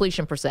terms of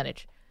completion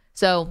percentage.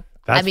 So,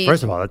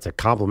 first of all, that's a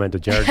compliment to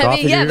Jared Goff.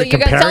 But you're going to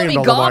tell me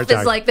Goff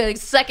is like the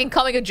second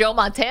coming of Joe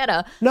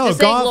Montana. No, just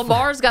saying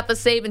Lamar's got the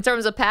same in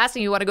terms of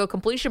passing. You want to go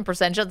completion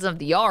percentage, doesn't have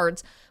the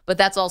yards, but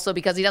that's also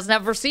because he doesn't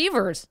have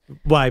receivers.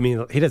 Well, I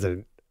mean, he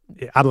doesn't.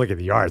 I'm looking at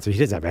the yards, so he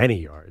doesn't have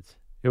any yards.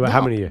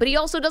 How many? But he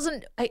also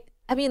doesn't. I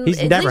mean, He's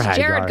at never least had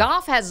Jared yards.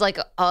 Goff has like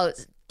a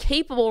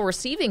capable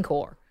receiving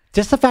core.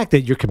 Just the fact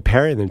that you're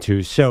comparing them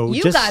to, so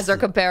you guys are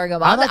comparing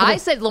them. I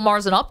said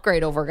Lamar's an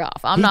upgrade over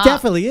Goff. He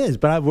definitely is,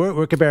 but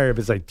we're comparing him.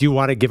 It's like, do you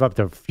want to give up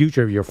the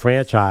future of your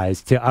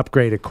franchise to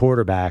upgrade a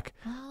quarterback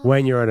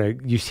when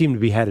you seem to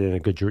be headed in a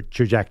good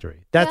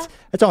trajectory? That's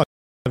all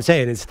I'm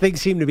saying. Is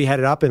things seem to be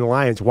headed up in the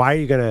Lions. Why are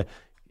you going to?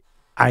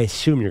 I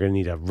assume you're going to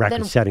need a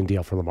record-setting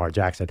deal for Lamar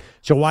Jackson.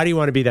 So why do you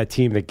want to be that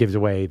team that gives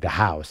away the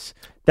house?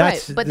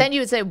 Right, but then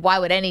you would say, why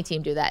would any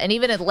team do that? And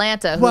even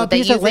Atlanta,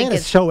 because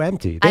Atlanta's so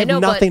empty. They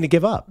have nothing to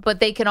give up. But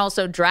they can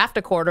also draft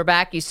a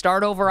quarterback. You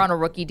start over on a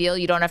rookie deal.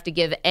 You don't have to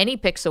give any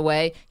picks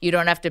away. You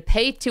don't have to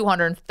pay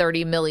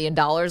 $230 million.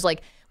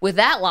 Like, with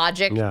that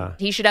logic,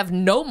 he should have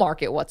no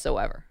market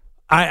whatsoever.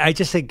 I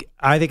think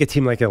a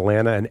team like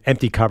Atlanta, an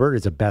empty cupboard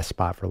is the best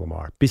spot for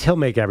Lamar because he'll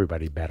make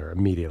everybody better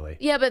immediately.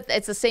 Yeah, but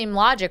it's the same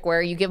logic where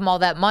you give him all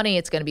that money,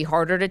 it's going to be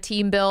harder to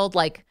team build.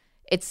 Like,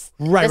 it's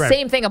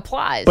same thing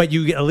applies. But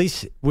you at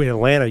least with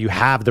Atlanta, you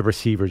have the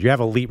receivers. You have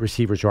elite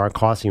receivers who aren't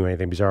costing you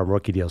anything because they're on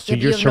rookie deals. So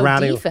you're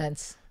surrounding no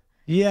defense.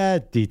 Yeah,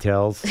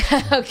 details.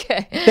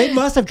 Okay. They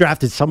must have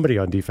drafted somebody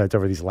on defense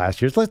over these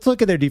last years. Let's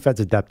look at their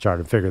defensive depth chart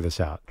and figure this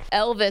out.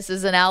 Elvis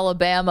is in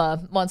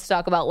Alabama. Wants to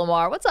talk about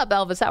Lamar. What's up,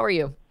 Elvis? How are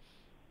you?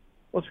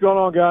 What's going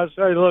on, guys?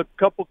 Hey, look, a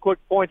couple quick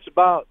points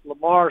about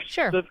Lamar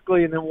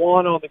specifically, and then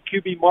one on the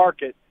QB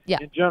market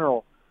in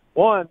general.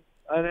 One,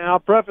 and I'll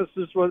preface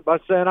this by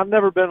saying I've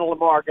never been a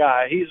Lamar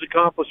guy. He's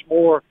accomplished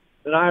more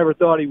than I ever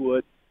thought he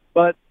would.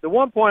 But the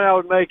one point I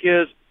would make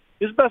is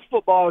his best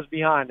football is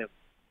behind him.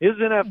 His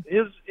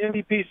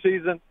MVP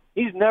season,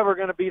 he's never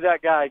going to be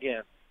that guy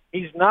again.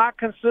 He's not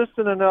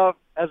consistent enough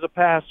as a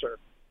passer.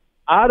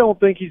 I don't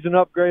think he's an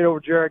upgrade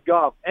over Jared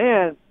Goff.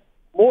 And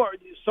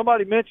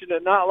somebody mentioned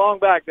it not long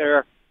back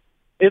there.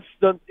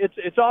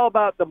 It's all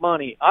about the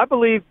money. I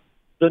believe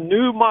the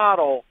new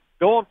model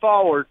going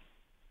forward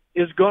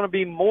is going to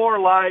be more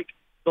like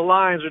the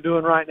Lions are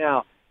doing right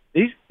now.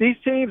 These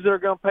teams that are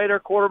going to pay their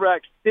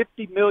quarterbacks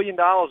 $50 million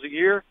a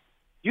year,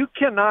 you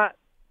cannot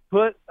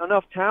put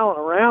enough talent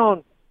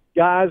around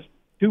guys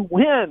to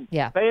win.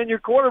 Yeah. Paying your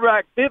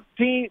quarterback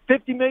 $50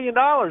 million.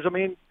 I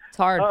mean, it's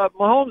hard.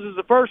 Mahomes is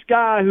the first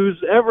guy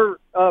who's ever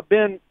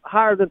been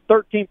higher than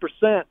 13%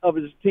 of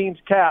his team's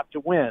cap to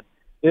win.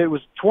 It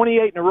was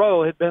 28 in a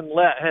row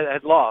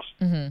had lost.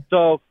 Mm-hmm.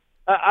 So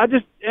I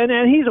just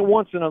and he's a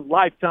once in a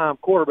lifetime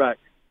quarterback.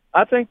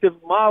 I think the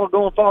model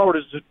going forward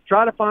is to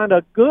try to find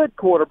a good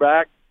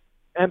quarterback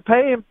and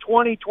pay him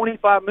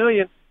 $20-25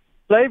 million.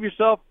 Save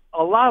yourself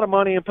a lot of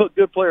money and put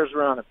good players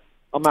around him.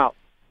 I'm out.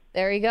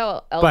 There you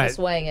go. Elvis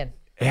weighing in.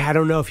 I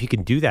don't know if you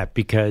can do that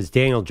because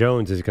Daniel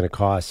Jones is going to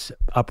cost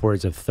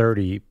upwards of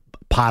 30,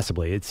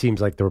 possibly. It seems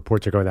like the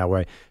reports are going that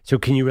way. So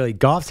can you really?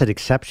 Goff's an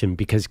exception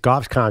because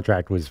Goff's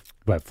contract was,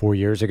 4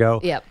 years ago?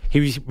 Yep.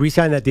 He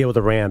re-signed that deal with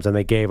the Rams and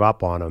they gave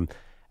up on him.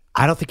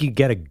 I don't think you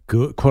get a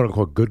good, quote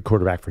unquote, good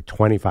quarterback for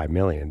 $25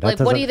 million.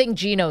 What do you think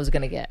Geno's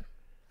going to get?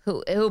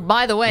 Who,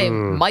 by the way,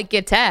 might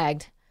get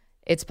tagged.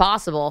 It's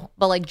possible,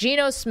 but like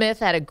Geno Smith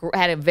had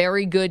a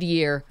very good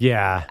year.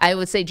 Yeah, I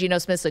would say Geno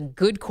Smith's a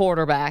good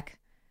quarterback.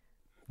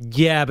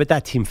 Yeah, but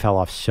that team fell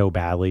off so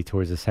badly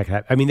towards the second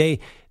half. I mean,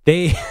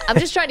 they. I'm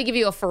just trying to give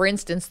you a for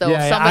instance, though,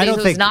 of somebody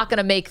who's not going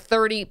to make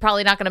 30,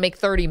 probably not going to make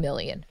 $30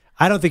 million.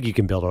 I don't think you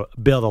can build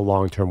a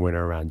long-term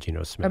winner around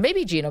Geno Smith. Or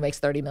maybe Geno makes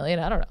 $30 million.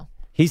 I don't know.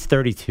 He's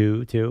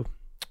 32 too.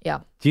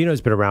 Yeah.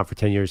 Gino's been around for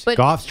 10 years.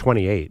 Goff's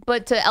 28.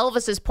 But to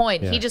Elvis's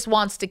point, he just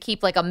wants to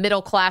keep like a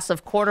middle class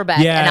of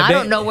quarterback. Yeah, and I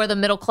don't know where the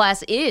middle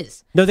class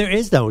is. No, there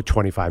is no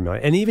 25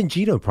 million. And even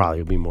Gino probably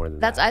will be more than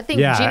that. I think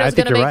Gino's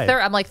going to make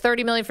I'm like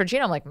 30 million for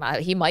Gino. I'm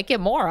like, he might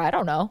get more. I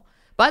don't know.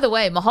 By the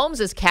way,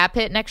 Mahomes' cap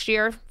hit next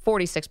year,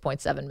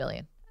 $46.7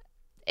 million.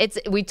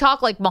 We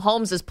talk like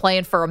Mahomes is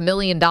playing for $1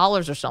 million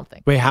or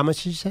something. Wait, how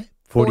much did you say?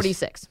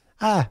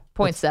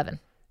 46.7.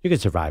 You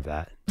could survive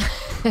that.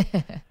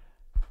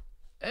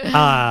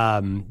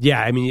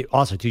 Yeah, I mean,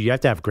 also, too, you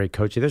have to have great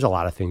coaching. There's a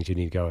lot of things you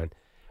need going.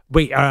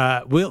 Wait,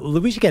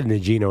 we should get into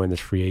Gino in this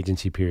free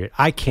agency period.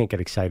 I can't get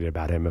excited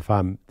about him if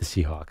I'm the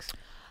Seahawks.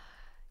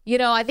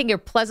 I think you're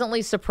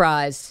pleasantly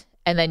surprised,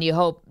 and then you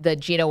hope that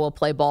Gino will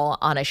play ball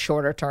on a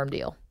shorter-term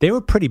deal. They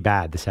were pretty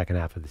bad the second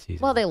half of the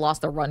season. Well, they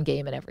lost their run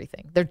game and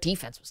everything. Their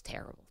defense was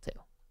terrible, too.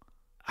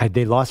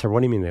 They lost what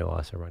do you mean they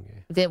lost their run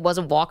game?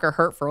 Wasn't Walker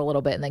hurt for a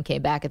little bit and then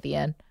came back at the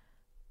end?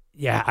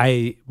 Yeah,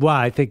 I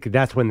think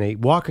that's when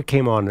Walker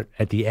came on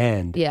at the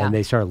end and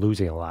they started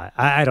losing a lot.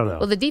 I don't know.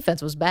 Well, the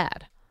defense was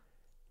bad.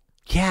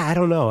 Yeah, I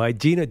don't know.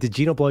 Did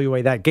Gino blow you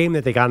away? That game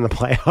that they got in the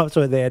playoffs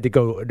where they had to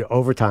go into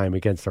overtime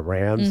against the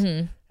Rams,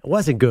 it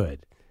wasn't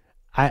good.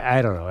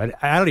 I don't know.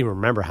 I don't even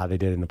remember how they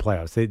did in the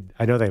playoffs.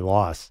 I know they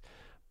lost,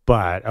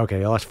 but okay,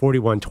 they lost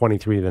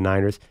 41-23 to the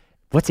Niners.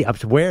 What's the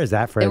ups? Where is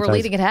that franchise? They were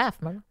leading at half,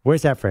 remember?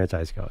 Where's that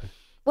franchise going?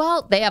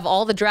 Well, they have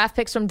all the draft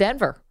picks from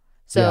Denver.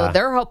 So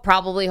they're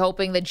probably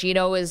hoping that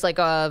Gino is like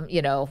a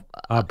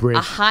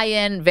high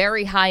end,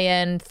 very high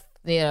end,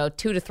 2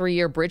 to 3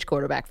 year bridge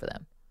quarterback for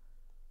them.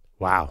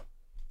 Wow.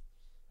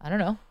 I don't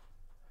know.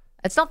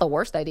 It's not the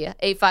worst idea.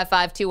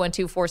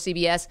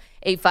 855-212-4CBS,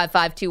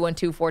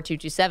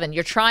 855-212-4227.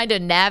 You're trying to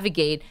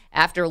navigate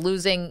after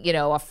losing,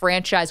 a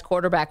franchise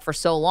quarterback for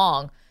so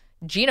long.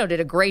 Gino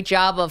did a great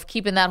job of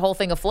keeping that whole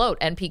thing afloat,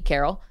 and Pete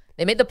Carroll.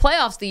 They made the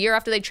playoffs the year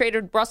after they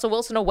traded Russell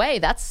Wilson away.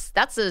 That's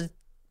an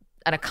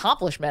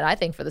accomplishment, I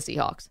think, for the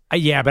Seahawks.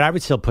 Yeah, but I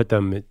would still put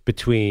them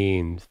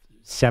between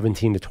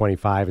 17 to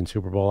 25 in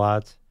Super Bowl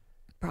odds.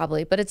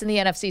 Probably, but it's in the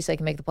NFC, so they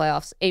can make the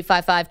playoffs.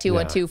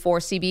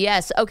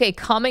 855-212-4CBS. Okay,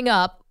 coming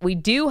up, we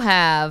do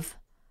have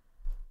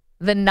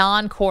the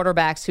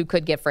non-quarterbacks who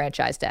could get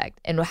franchise tagged.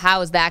 And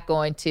how is that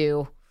going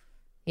to,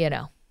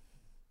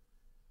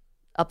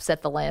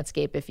 upset the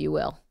landscape, if you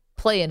will,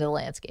 play into the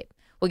landscape?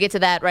 We'll get to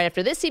that right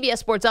after this CBS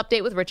Sports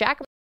Update with Rich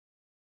Ackerman.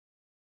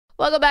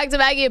 Welcome back to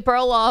Maggie and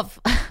Perloff.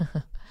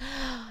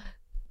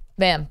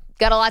 Man,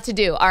 got a lot to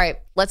do. All right,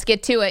 let's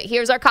get to it.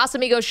 Here's our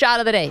Casamigos shot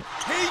of the day.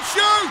 He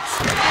shoots!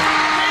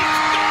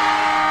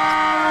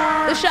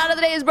 The shot of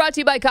the day is brought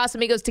to you by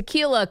Casamigos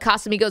Tequila.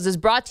 Casamigos is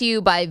brought to you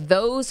by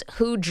those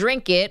who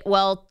drink it.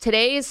 Well,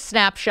 today's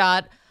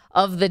snapshot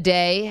of the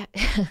day,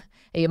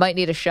 you might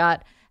need a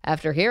shot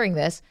after hearing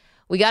this.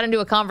 We got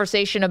into a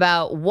conversation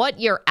about what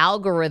your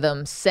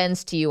algorithm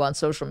sends to you on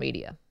social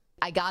media.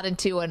 I got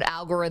into an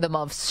algorithm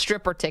of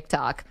stripper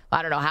TikTok.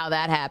 I don't know how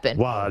that happened.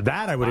 Well,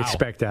 that I would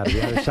expect out of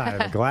the other side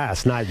of the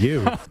glass, not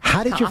you.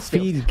 How did your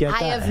feed get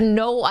that? I have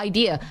no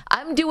idea.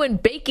 I'm doing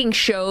baking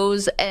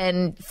shows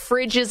and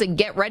fridges and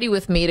get ready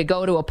with me to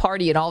go to a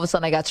party, and all of a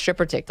sudden I got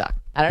stripper TikTok.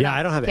 I don't know.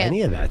 I don't have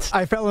any of that.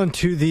 I fell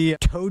into the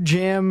toe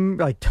jam,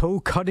 like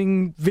toe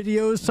cutting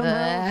videos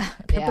somehow.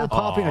 Pimple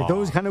popping, like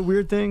those kind of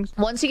weird things.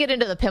 Once you get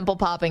into the pimple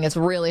popping, it's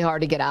really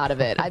hard to get out of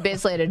it. I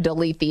basically had to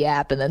delete the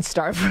app and then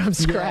start from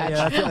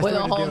scratch with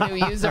a whole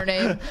new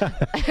username.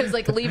 It was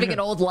like leaving an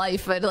old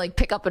life. I had to like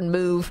pick up and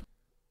move.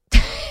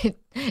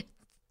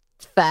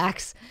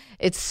 Facts.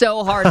 It's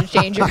so hard to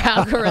change your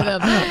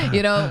algorithm.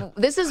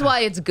 This is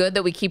why it's good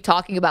that we keep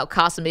talking about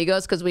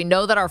Casamigos, because we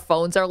know that our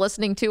phones are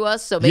listening to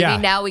us. So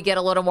maybe now we get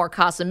a little more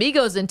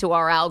Casamigos into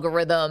our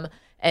algorithm.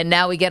 And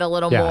now we get a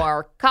little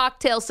more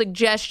cocktail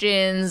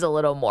suggestions, a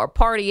little more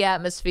party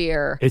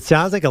atmosphere. It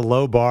sounds like a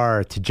low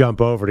bar to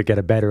jump over to get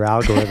a better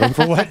algorithm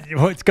for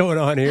what's going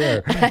on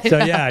here. So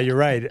yeah, you're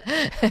right.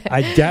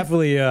 I'm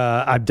definitely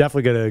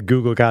going to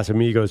Google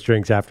Casamigos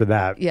drinks after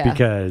that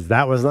because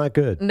that was not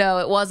good. No,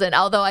 it wasn't.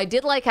 Although I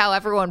did like how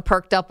everyone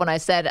perked up when I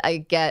said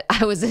got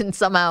to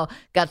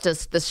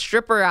the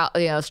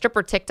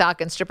stripper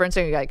TikTok and stripper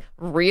Instagram. You're like,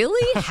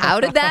 really?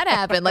 How did that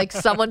happen? Like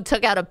someone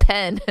took out a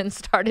pen and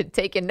started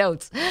taking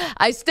notes.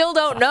 I still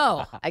don't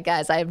know.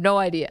 Guys, I have no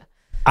idea.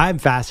 I'm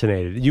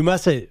fascinated. You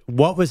must have,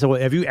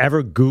 have you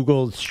ever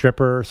Googled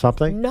stripper or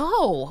something?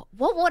 No.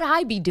 What would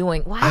I be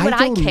doing? Why would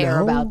I care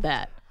about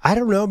that? I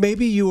don't know.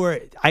 Maybe you were,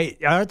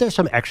 aren't there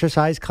some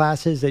exercise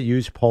classes that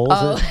use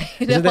poles?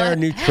 Isn't there a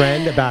new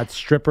trend about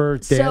stripper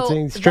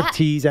dancing,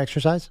 striptease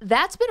exercise?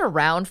 That's been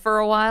around for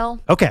a while.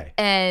 Okay.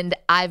 And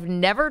I've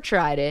never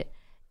tried it.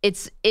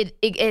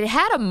 It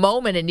had a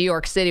moment in New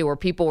York City where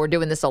people were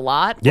doing this a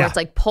lot, where it's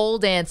like pole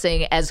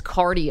dancing as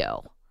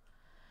cardio.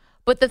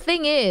 But the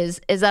thing is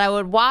that I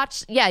would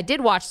watch, I did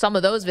watch some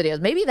of those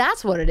videos. Maybe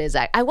that's what it is.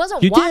 I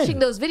wasn't watching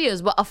those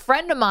videos, but a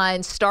friend of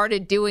mine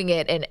started doing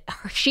it, and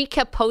she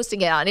kept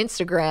posting it on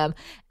Instagram,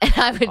 and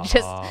I would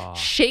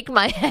just shake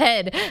my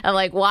head and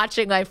like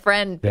watching my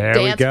friend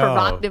dance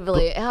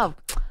provocatively.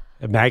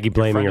 Maggie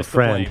blaming her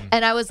friend.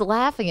 And I was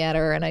laughing at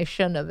her, and I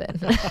shouldn't have been.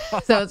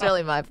 So it's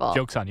really my fault.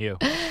 Joke's on you.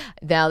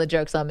 Now the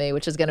joke's on me,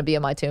 which is going to be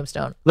on my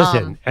tombstone.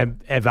 Listen,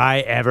 have I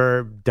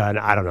ever done,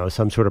 I don't know,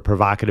 some sort of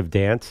provocative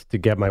dance to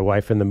get my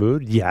wife in the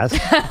mood? Yes.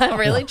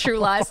 Really? True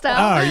Lie style?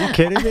 Oh, are you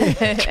kidding me?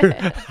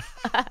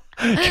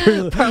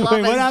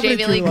 Perlov as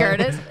Jamie Lee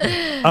Curtis?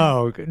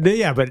 Oh,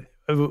 yeah, but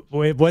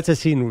what's a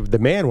scene? The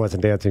man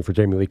wasn't dancing for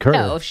Jamie Lee Curtis.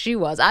 No, she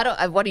was. I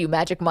don't. What are you,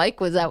 Magic Mike?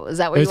 Was that where you wanted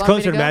me to go? It was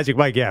closer to Magic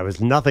Mike. Yeah, it was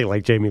nothing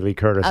like Jamie Lee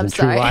Curtis in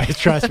True Lies.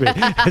 Trust me,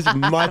 it's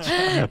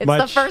It's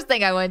the first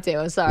thing I went to.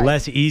 I'm sorry.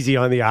 Less easy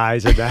on the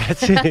eyes in that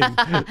scene.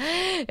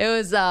 It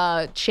was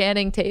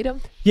Channing Tatum.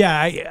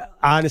 Yeah,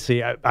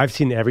 honestly, I've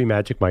seen every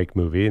Magic Mike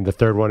movie, and the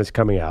third one is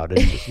coming out,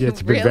 and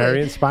it's been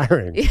very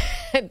inspiring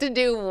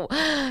to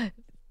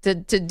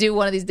do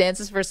one of these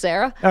dances for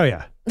Sarah. Oh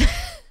yeah,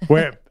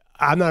 where.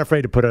 I'm not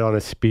afraid to put it on a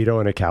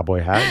Speedo and a cowboy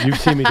hat. You've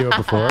seen me do it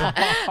before.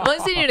 I've only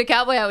seen you in a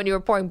cowboy hat when you were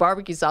pouring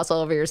barbecue sauce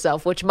all over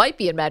yourself, which might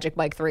be in Magic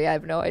Mike 3. I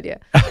have no idea.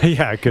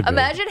 Yeah, it could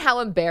Imagine how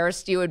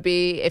embarrassed you would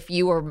be if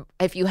you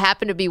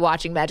happened to be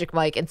watching Magic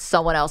Mike and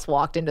someone else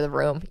walked into the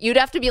room. You'd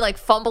have to be like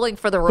fumbling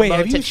for the remote Wait,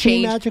 have to you change.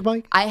 Seen Magic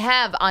Mike? I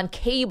have on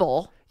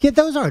cable. Yeah,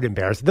 those aren't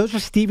embarrassing. Those are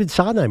Steven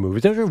Sondheim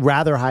movies. Those are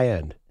rather high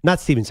end. Not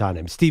Steven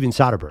Sondheim, Steven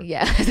Soderbergh.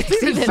 Yeah,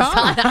 Steven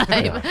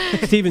Sondheim. Yeah.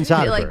 Steven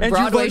Soderbergh. Like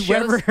Broadway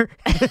shows.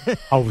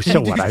 Oh,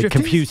 so what? I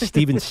confused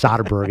Steven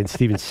Soderbergh and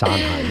Steven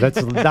Sondheim.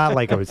 That's not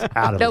like I was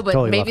out of No, but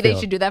totally maybe they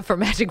should do that for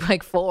Magic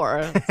Mike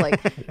 4. It's like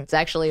it's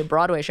actually a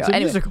Broadway show. It's a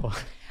anyway, musical.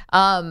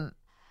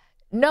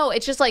 No,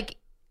 it's just like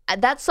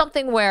that's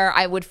something where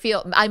I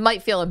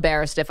might feel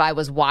embarrassed if I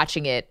was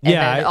watching it and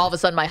then all of a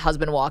sudden my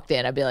husband walked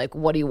in. I'd be like,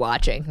 "What are you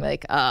watching?"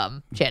 Like,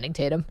 Channing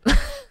Tatum.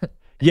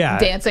 Yeah.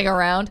 Dancing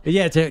around.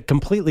 Yeah, it's a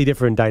completely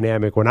different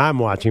dynamic when I'm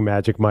watching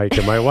Magic Mike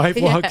and my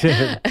wife walks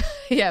in.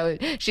 Yeah,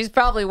 she's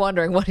probably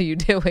wondering, what are you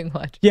doing?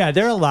 What? Yeah,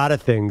 there are a lot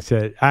of things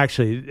that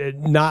actually,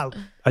 not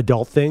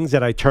adult things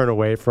that I turn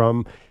away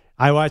from.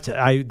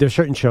 There's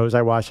certain shows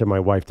I watch that my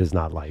wife does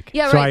not like.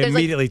 Yeah, right. So I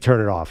immediately turn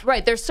it off.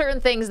 Right. There's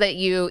certain things that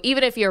you,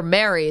 even if you're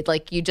married,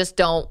 like you just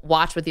don't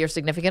watch with your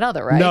significant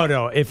other, right?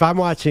 No. If I'm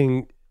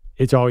watching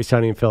It's Always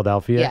Sunny in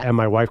Philadelphia and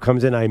my wife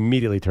comes in, I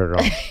immediately turn it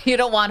off. You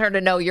don't want her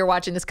to know you're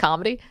watching this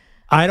comedy?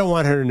 I don't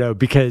want her to know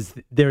because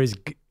there is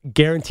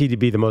guaranteed to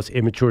be the most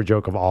immature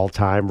joke of all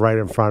time right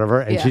in front of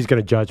her, and she's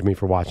going to judge me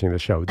for watching the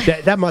show.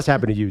 That must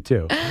happen to you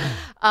too.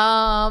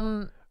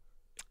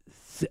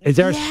 Is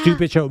there a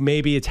stupid show?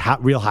 Maybe it's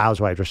Real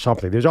Housewives or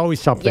something. There's always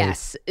something.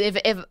 Yes.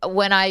 If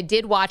when I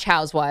did watch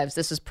Housewives,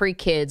 this was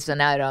pre-kids, and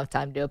now I don't have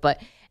time to do it, but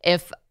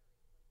if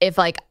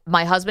like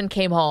my husband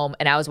came home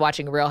and I was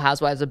watching Real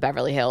Housewives of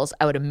Beverly Hills,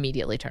 I would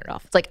immediately turn it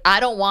off. It's like, I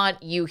don't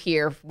want you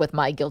here with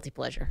my guilty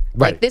pleasure.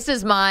 Right. Like, this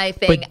is my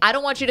thing. But I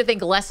don't want you to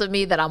think less of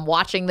me that I'm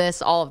watching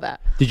this, all of that.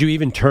 Did you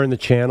even turn the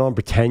channel and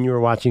pretend you were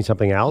watching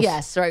something else?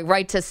 Yes,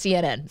 right to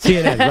CNN.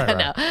 CNN, right.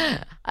 No,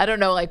 I don't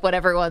know like what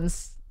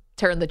everyone's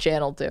turned the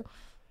channel to.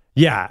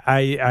 Yeah,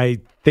 I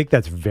think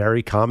that's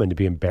very common to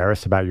be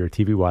embarrassed about your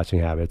TV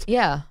watching habits.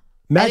 Yeah.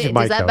 Magic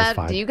Mike, that was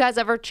fine. Do you guys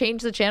ever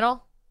change the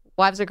channel?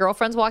 Wives or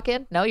girlfriends walk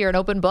in? No, you're an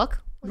open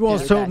book? Well,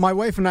 so my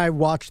wife and I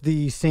watch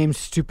the same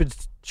stupid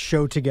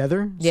show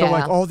together. Yeah. So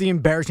like all the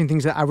embarrassing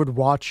things that I would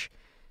watch,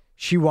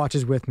 she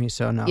watches with me,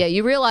 so no. Yeah,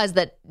 you realize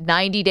that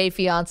 90 Day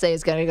Fiancé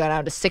is going to go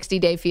down to 60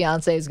 Day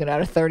Fiancé, is going to go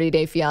down to 30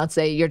 Day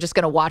Fiancé. You're just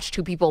going to watch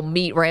two people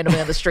meet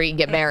randomly on the street and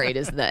get married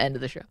is the end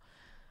of the show.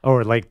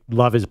 Or like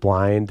Love is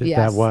Blind, yes,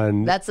 that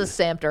one. That's a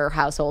Samter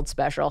household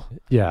special.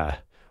 Yeah.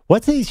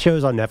 What's these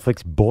shows on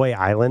Netflix? Boy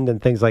Island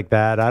and things like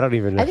that? I don't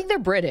even know. I think they're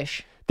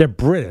British. They're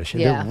British.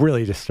 Yeah. They're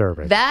really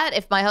disturbing. That,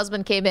 if my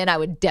husband came in, I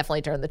would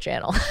definitely turn the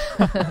channel.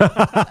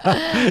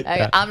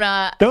 I'm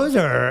not. Those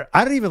are,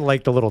 I don't even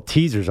like the little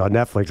teasers on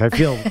Netflix. I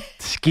feel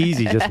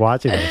skeezy just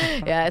watching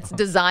them. Yeah, it's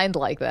designed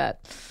like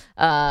that.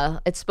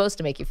 It's supposed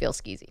to make you feel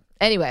skeezy.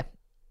 Anyway,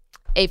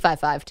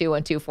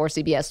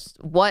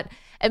 855-212-4CBS. What,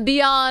 and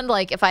beyond,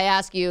 like, if I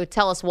ask you,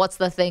 tell us what's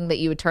the thing that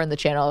you would turn the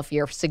channel if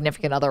your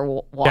significant other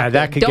walked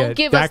in. Don't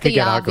give us the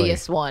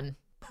obvious one,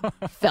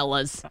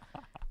 fellas.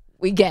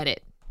 We get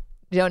it.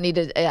 You don't need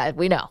to,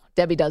 we know.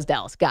 Debbie Does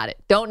Dallas. Got it.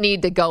 Don't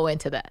need to go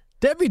into that.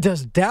 Debbie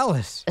Does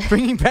Dallas.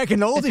 Bringing back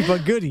an oldie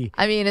but goodie.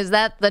 I mean, is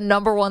that the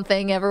number one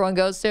thing everyone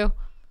goes to?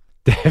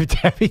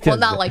 Debbie does. Well,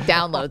 not like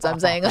downloads.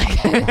 I'm saying like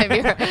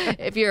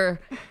if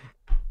you're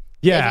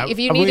yeah. If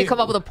you need to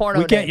come up with a porno,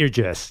 we get your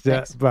gist.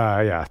 Yeah. All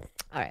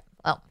right.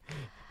 Well,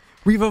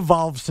 we've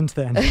evolved since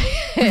then. We've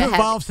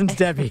evolved since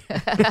Debbie.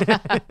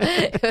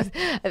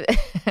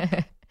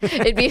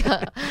 It'd be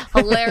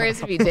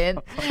hilarious if you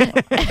didn't.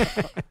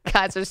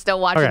 Guys are still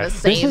watching the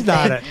same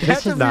thing.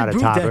 This is not a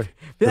topic.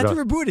 They have to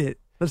reboot it.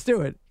 Let's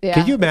do it. Yeah,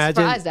 Can you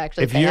imagine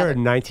if you're a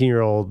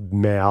 19-year-old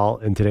male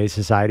in today's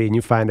society and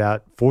you find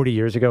out 40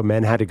 years ago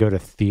men had to go to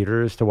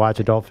theaters to watch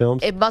adult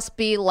films? It must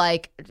be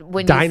like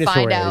when Dinosaur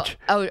you find out,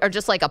 or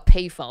just like a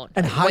payphone.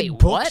 And hide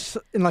books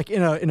in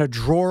a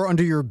drawer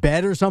under your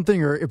bed or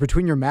something, or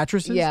between your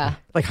mattresses. Yeah,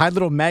 like hide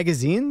little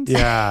magazines.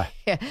 Yeah,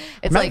 yeah.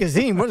 It's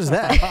magazine. What is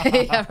that?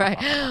 Yeah, right.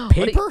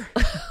 Paper.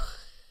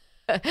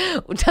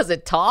 Does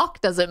it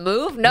talk? Does it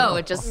move? No,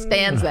 it just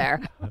stands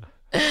there.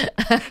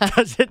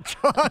 Does it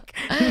talk?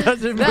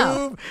 Does it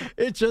move?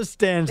 It just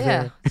stands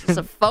there. It's just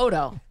a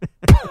photo.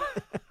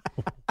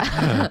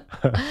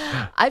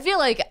 I feel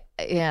like,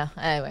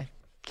 anyway.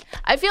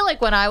 I feel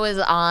like when I was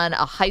on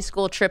a high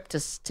school trip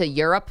to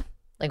Europe,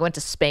 like went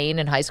to Spain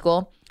in high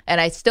school, and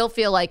I still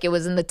feel like it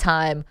was in the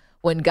time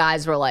when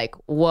guys were like,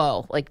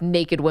 whoa, like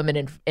naked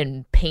women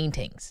in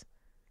paintings.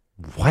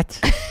 What?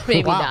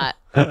 Maybe not.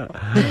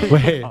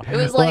 Wait. It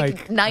was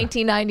like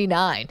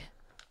 1999.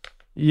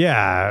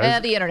 Yeah.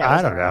 The internet.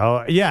 I don't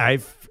know. Yeah,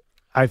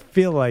 I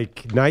feel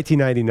like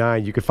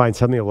 1999, you could find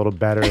something a little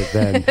better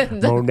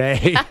than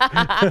Monet.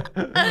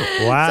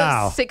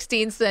 Wow. Some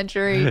 16th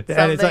century something.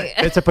 And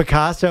it's a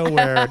Picasso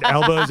where an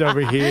elbow's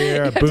over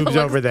here, a boob's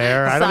over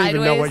there. I don't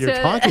even know what you're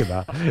talking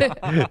about.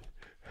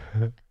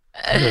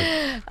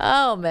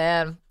 Oh,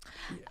 man.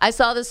 I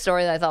saw this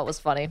story that I thought was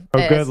funny.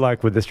 Oh, good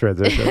luck with this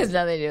transition. It has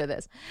nothing to do with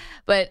this.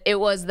 But it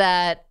was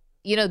that,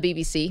 the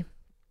BBC?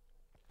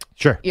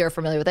 Sure. You're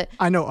familiar with it?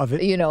 I know of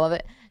it. You know of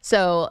it.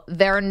 So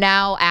they're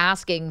now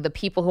asking the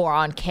people who are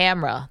on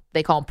camera,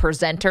 they call them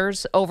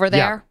presenters over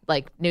there,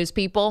 like news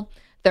people.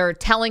 They're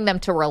telling them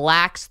to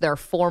relax their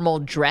formal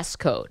dress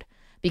code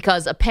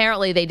because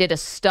apparently they did a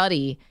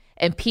study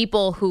and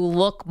people who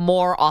look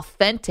more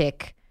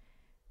authentic,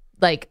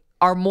 like,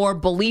 are more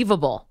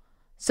believable.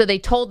 So they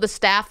told the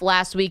staff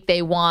last week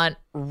they want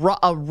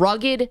a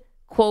rugged,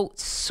 quote,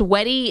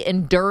 sweaty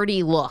and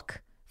dirty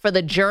look for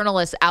the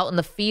journalists out in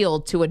the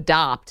field to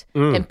adopt.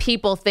 And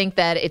people think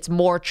that it's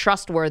more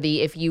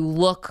trustworthy if you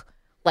look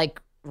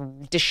like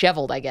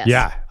disheveled, I guess.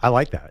 Yeah, I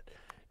like that.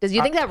 Does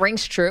you think that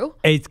rings true?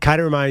 It kind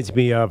of reminds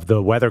me of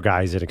the weather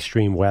guys at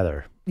Extreme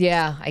Weather.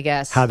 Yeah, I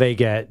guess. How they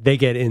get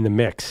in the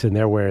mix and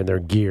they're wearing their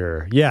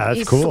gear. Yeah, that's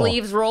These cool.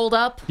 Sleeves rolled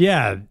up.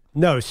 Yeah,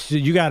 no, so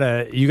you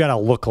gotta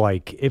look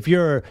like if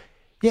you're.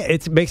 Yeah,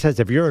 it makes sense.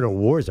 If you're in a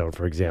war zone,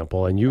 for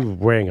example, and you're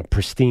wearing a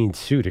pristine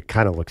suit, it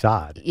kind of looks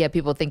odd. Yeah,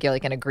 people think you're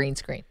like in a green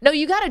screen. No,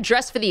 you got to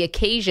dress for the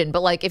occasion.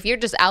 But like if you're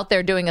just out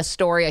there doing a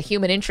story, a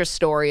human interest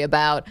story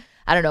about,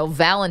 I don't know,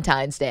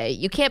 Valentine's Day,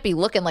 you can't be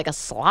looking like a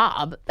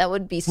slob. That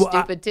would be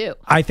stupid too.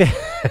 I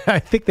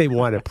think they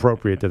want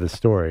appropriate to the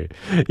story.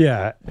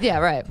 Yeah. Yeah,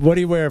 right. What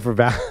do you wear for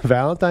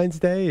Valentine's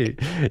Day?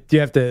 Do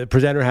you have to,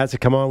 presenter has to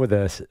come on with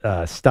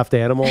a stuffed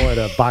animal and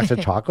a box of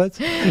chocolates?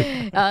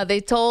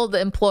 They told the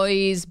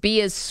employees,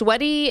 be as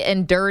sweaty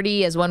and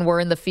dirty as when we're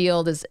in the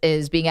field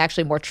is being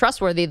actually more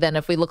trustworthy than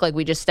if we look like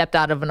we just stepped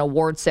out of an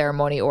award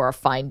ceremony or a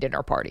fine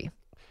dinner party.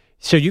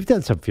 So you've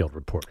done some field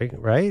reporting,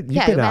 right?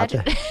 You've been out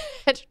there.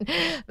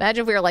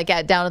 Imagine if we were like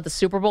down at the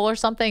Super Bowl or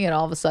something and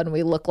all of a sudden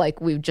we look like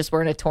we just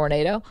were in a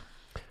tornado.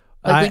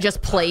 Like we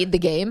just played the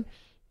game.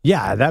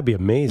 Yeah, that'd be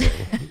amazing.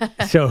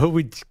 So who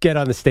would get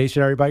on the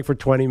stationary bike for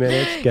 20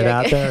 minutes, get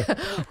out there?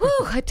 Woo,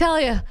 I tell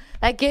you,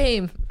 that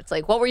game. It's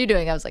like, what were you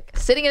doing? I was like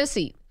sitting in a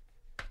seat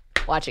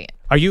watching it.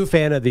 Are you a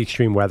fan of the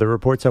Extreme Weather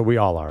Report? So we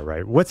all are,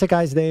 right? What's the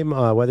guy's name?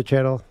 Weather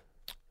Channel?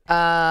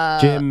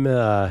 Jim.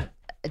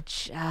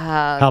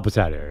 Help us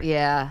out here.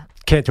 Yeah.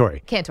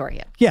 Cantori,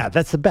 yeah. Yeah,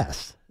 that's the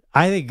best.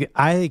 I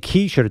think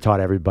he should have taught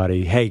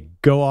everybody, hey,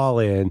 go all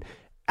in,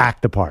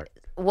 act the part.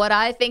 What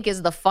I think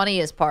is the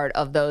funniest part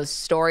of those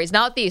stories,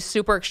 not the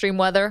super extreme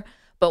weather,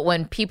 but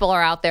when people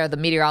are out there, the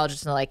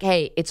meteorologists are like,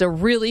 hey, it's a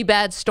really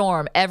bad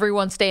storm.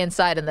 Everyone stay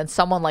inside. And then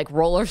someone like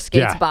roller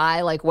skates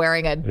by, like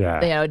wearing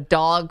a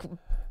dog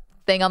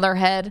thing on their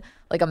head,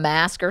 like a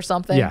mask or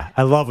something. Yeah,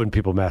 I love when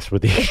people mess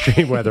with the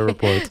extreme weather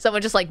reports.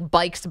 Someone just like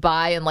bikes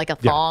by in like a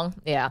thong.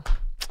 Yeah.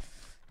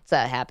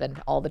 That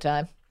happened all the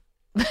time.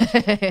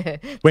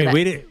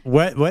 Wait,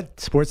 what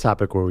sports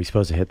topic were we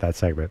supposed to hit that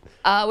segment?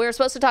 We were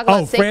supposed to talk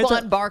about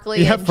Saquon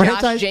Barkley and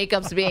Josh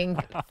Jacobs being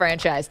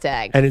franchise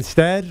tagged. And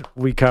instead,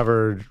 we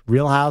covered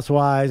Real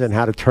Housewives and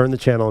how to turn the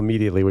channel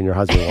immediately when your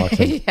husband walks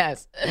in.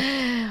 Yes.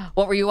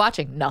 What were you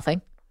watching?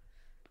 Nothing.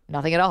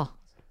 Nothing at all.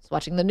 I was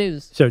watching the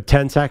news. So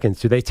 10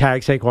 seconds. Do they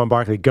tag Saquon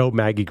Barkley? Go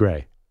Maggie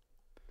Gray.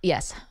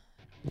 Yes.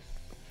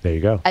 There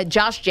you go.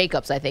 Josh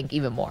Jacobs, I think,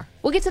 even more.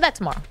 We'll get to that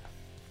tomorrow.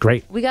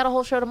 Great. We got a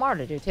whole show tomorrow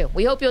to do, too.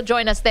 We hope you'll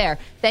join us there.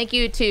 Thank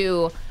you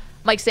to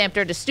Mike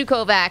Samter, to Stu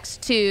Kovacs,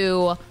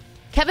 to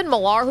Kevin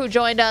Millar, who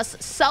joined us,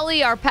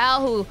 Sully, our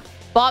pal, who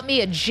bought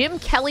me a Jim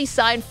Kelly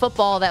signed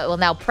football that will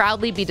now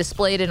proudly be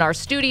displayed in our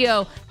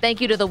studio.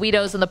 Thank you to the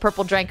Weedos and the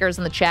Purple Drinkers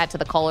in the chat, to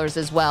the callers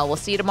as well. We'll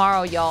see you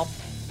tomorrow, y'all.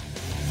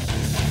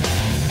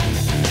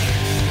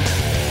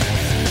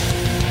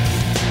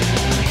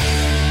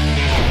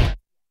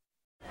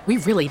 We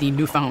really need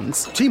new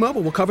phones.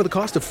 T-Mobile will cover the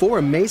cost of 4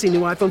 amazing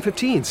new iPhone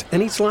 15s,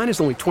 and each line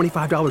is only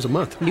 $25 a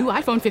month. New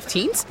iPhone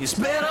 15s? It's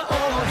better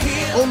over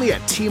here. Only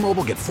at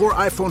T-Mobile, get 4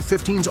 iPhone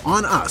 15s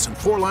on us and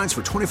 4 lines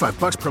for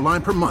 $25 per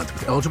line per month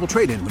with eligible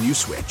trade-in when you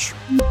switch.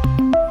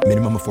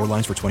 Minimum of 4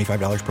 lines for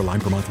 $25 per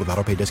line per month with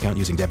autopay discount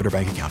using debit or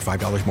bank account.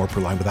 $5 more per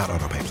line without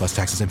autopay, plus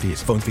taxes and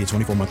fees. Phone fee at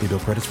 24 monthly bill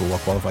credits for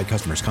well-qualified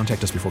customers.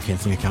 Contact us before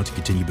canceling account to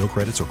continue bill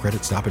credits or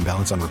credit stop and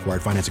balance on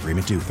required finance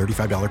agreement due.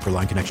 $35 per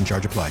line connection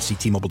charge applies. See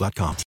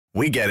T-Mobile.com.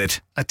 We get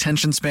it.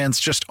 Attention spans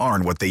just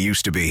aren't what they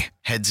used to be.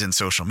 Heads in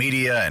social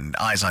media and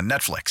eyes on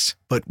Netflix.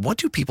 But what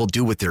do people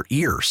do with their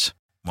ears?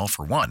 Well,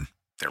 for one,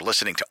 they're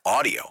listening to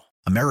audio.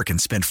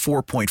 Americans spend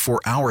 4.4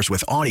 hours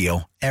with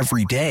audio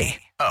every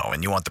day. Oh,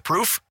 and you want the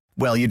proof?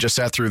 Well, you just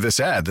sat through this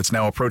ad that's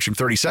now approaching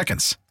 30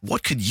 seconds.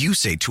 What could you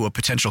say to a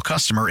potential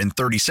customer in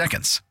 30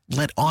 seconds?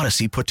 Let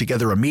Odyssey put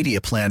together a media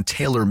plan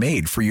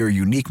tailor-made for your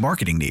unique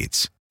marketing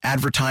needs.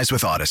 Advertise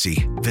with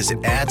Odyssey.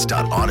 Visit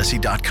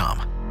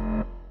ads.odyssey.com.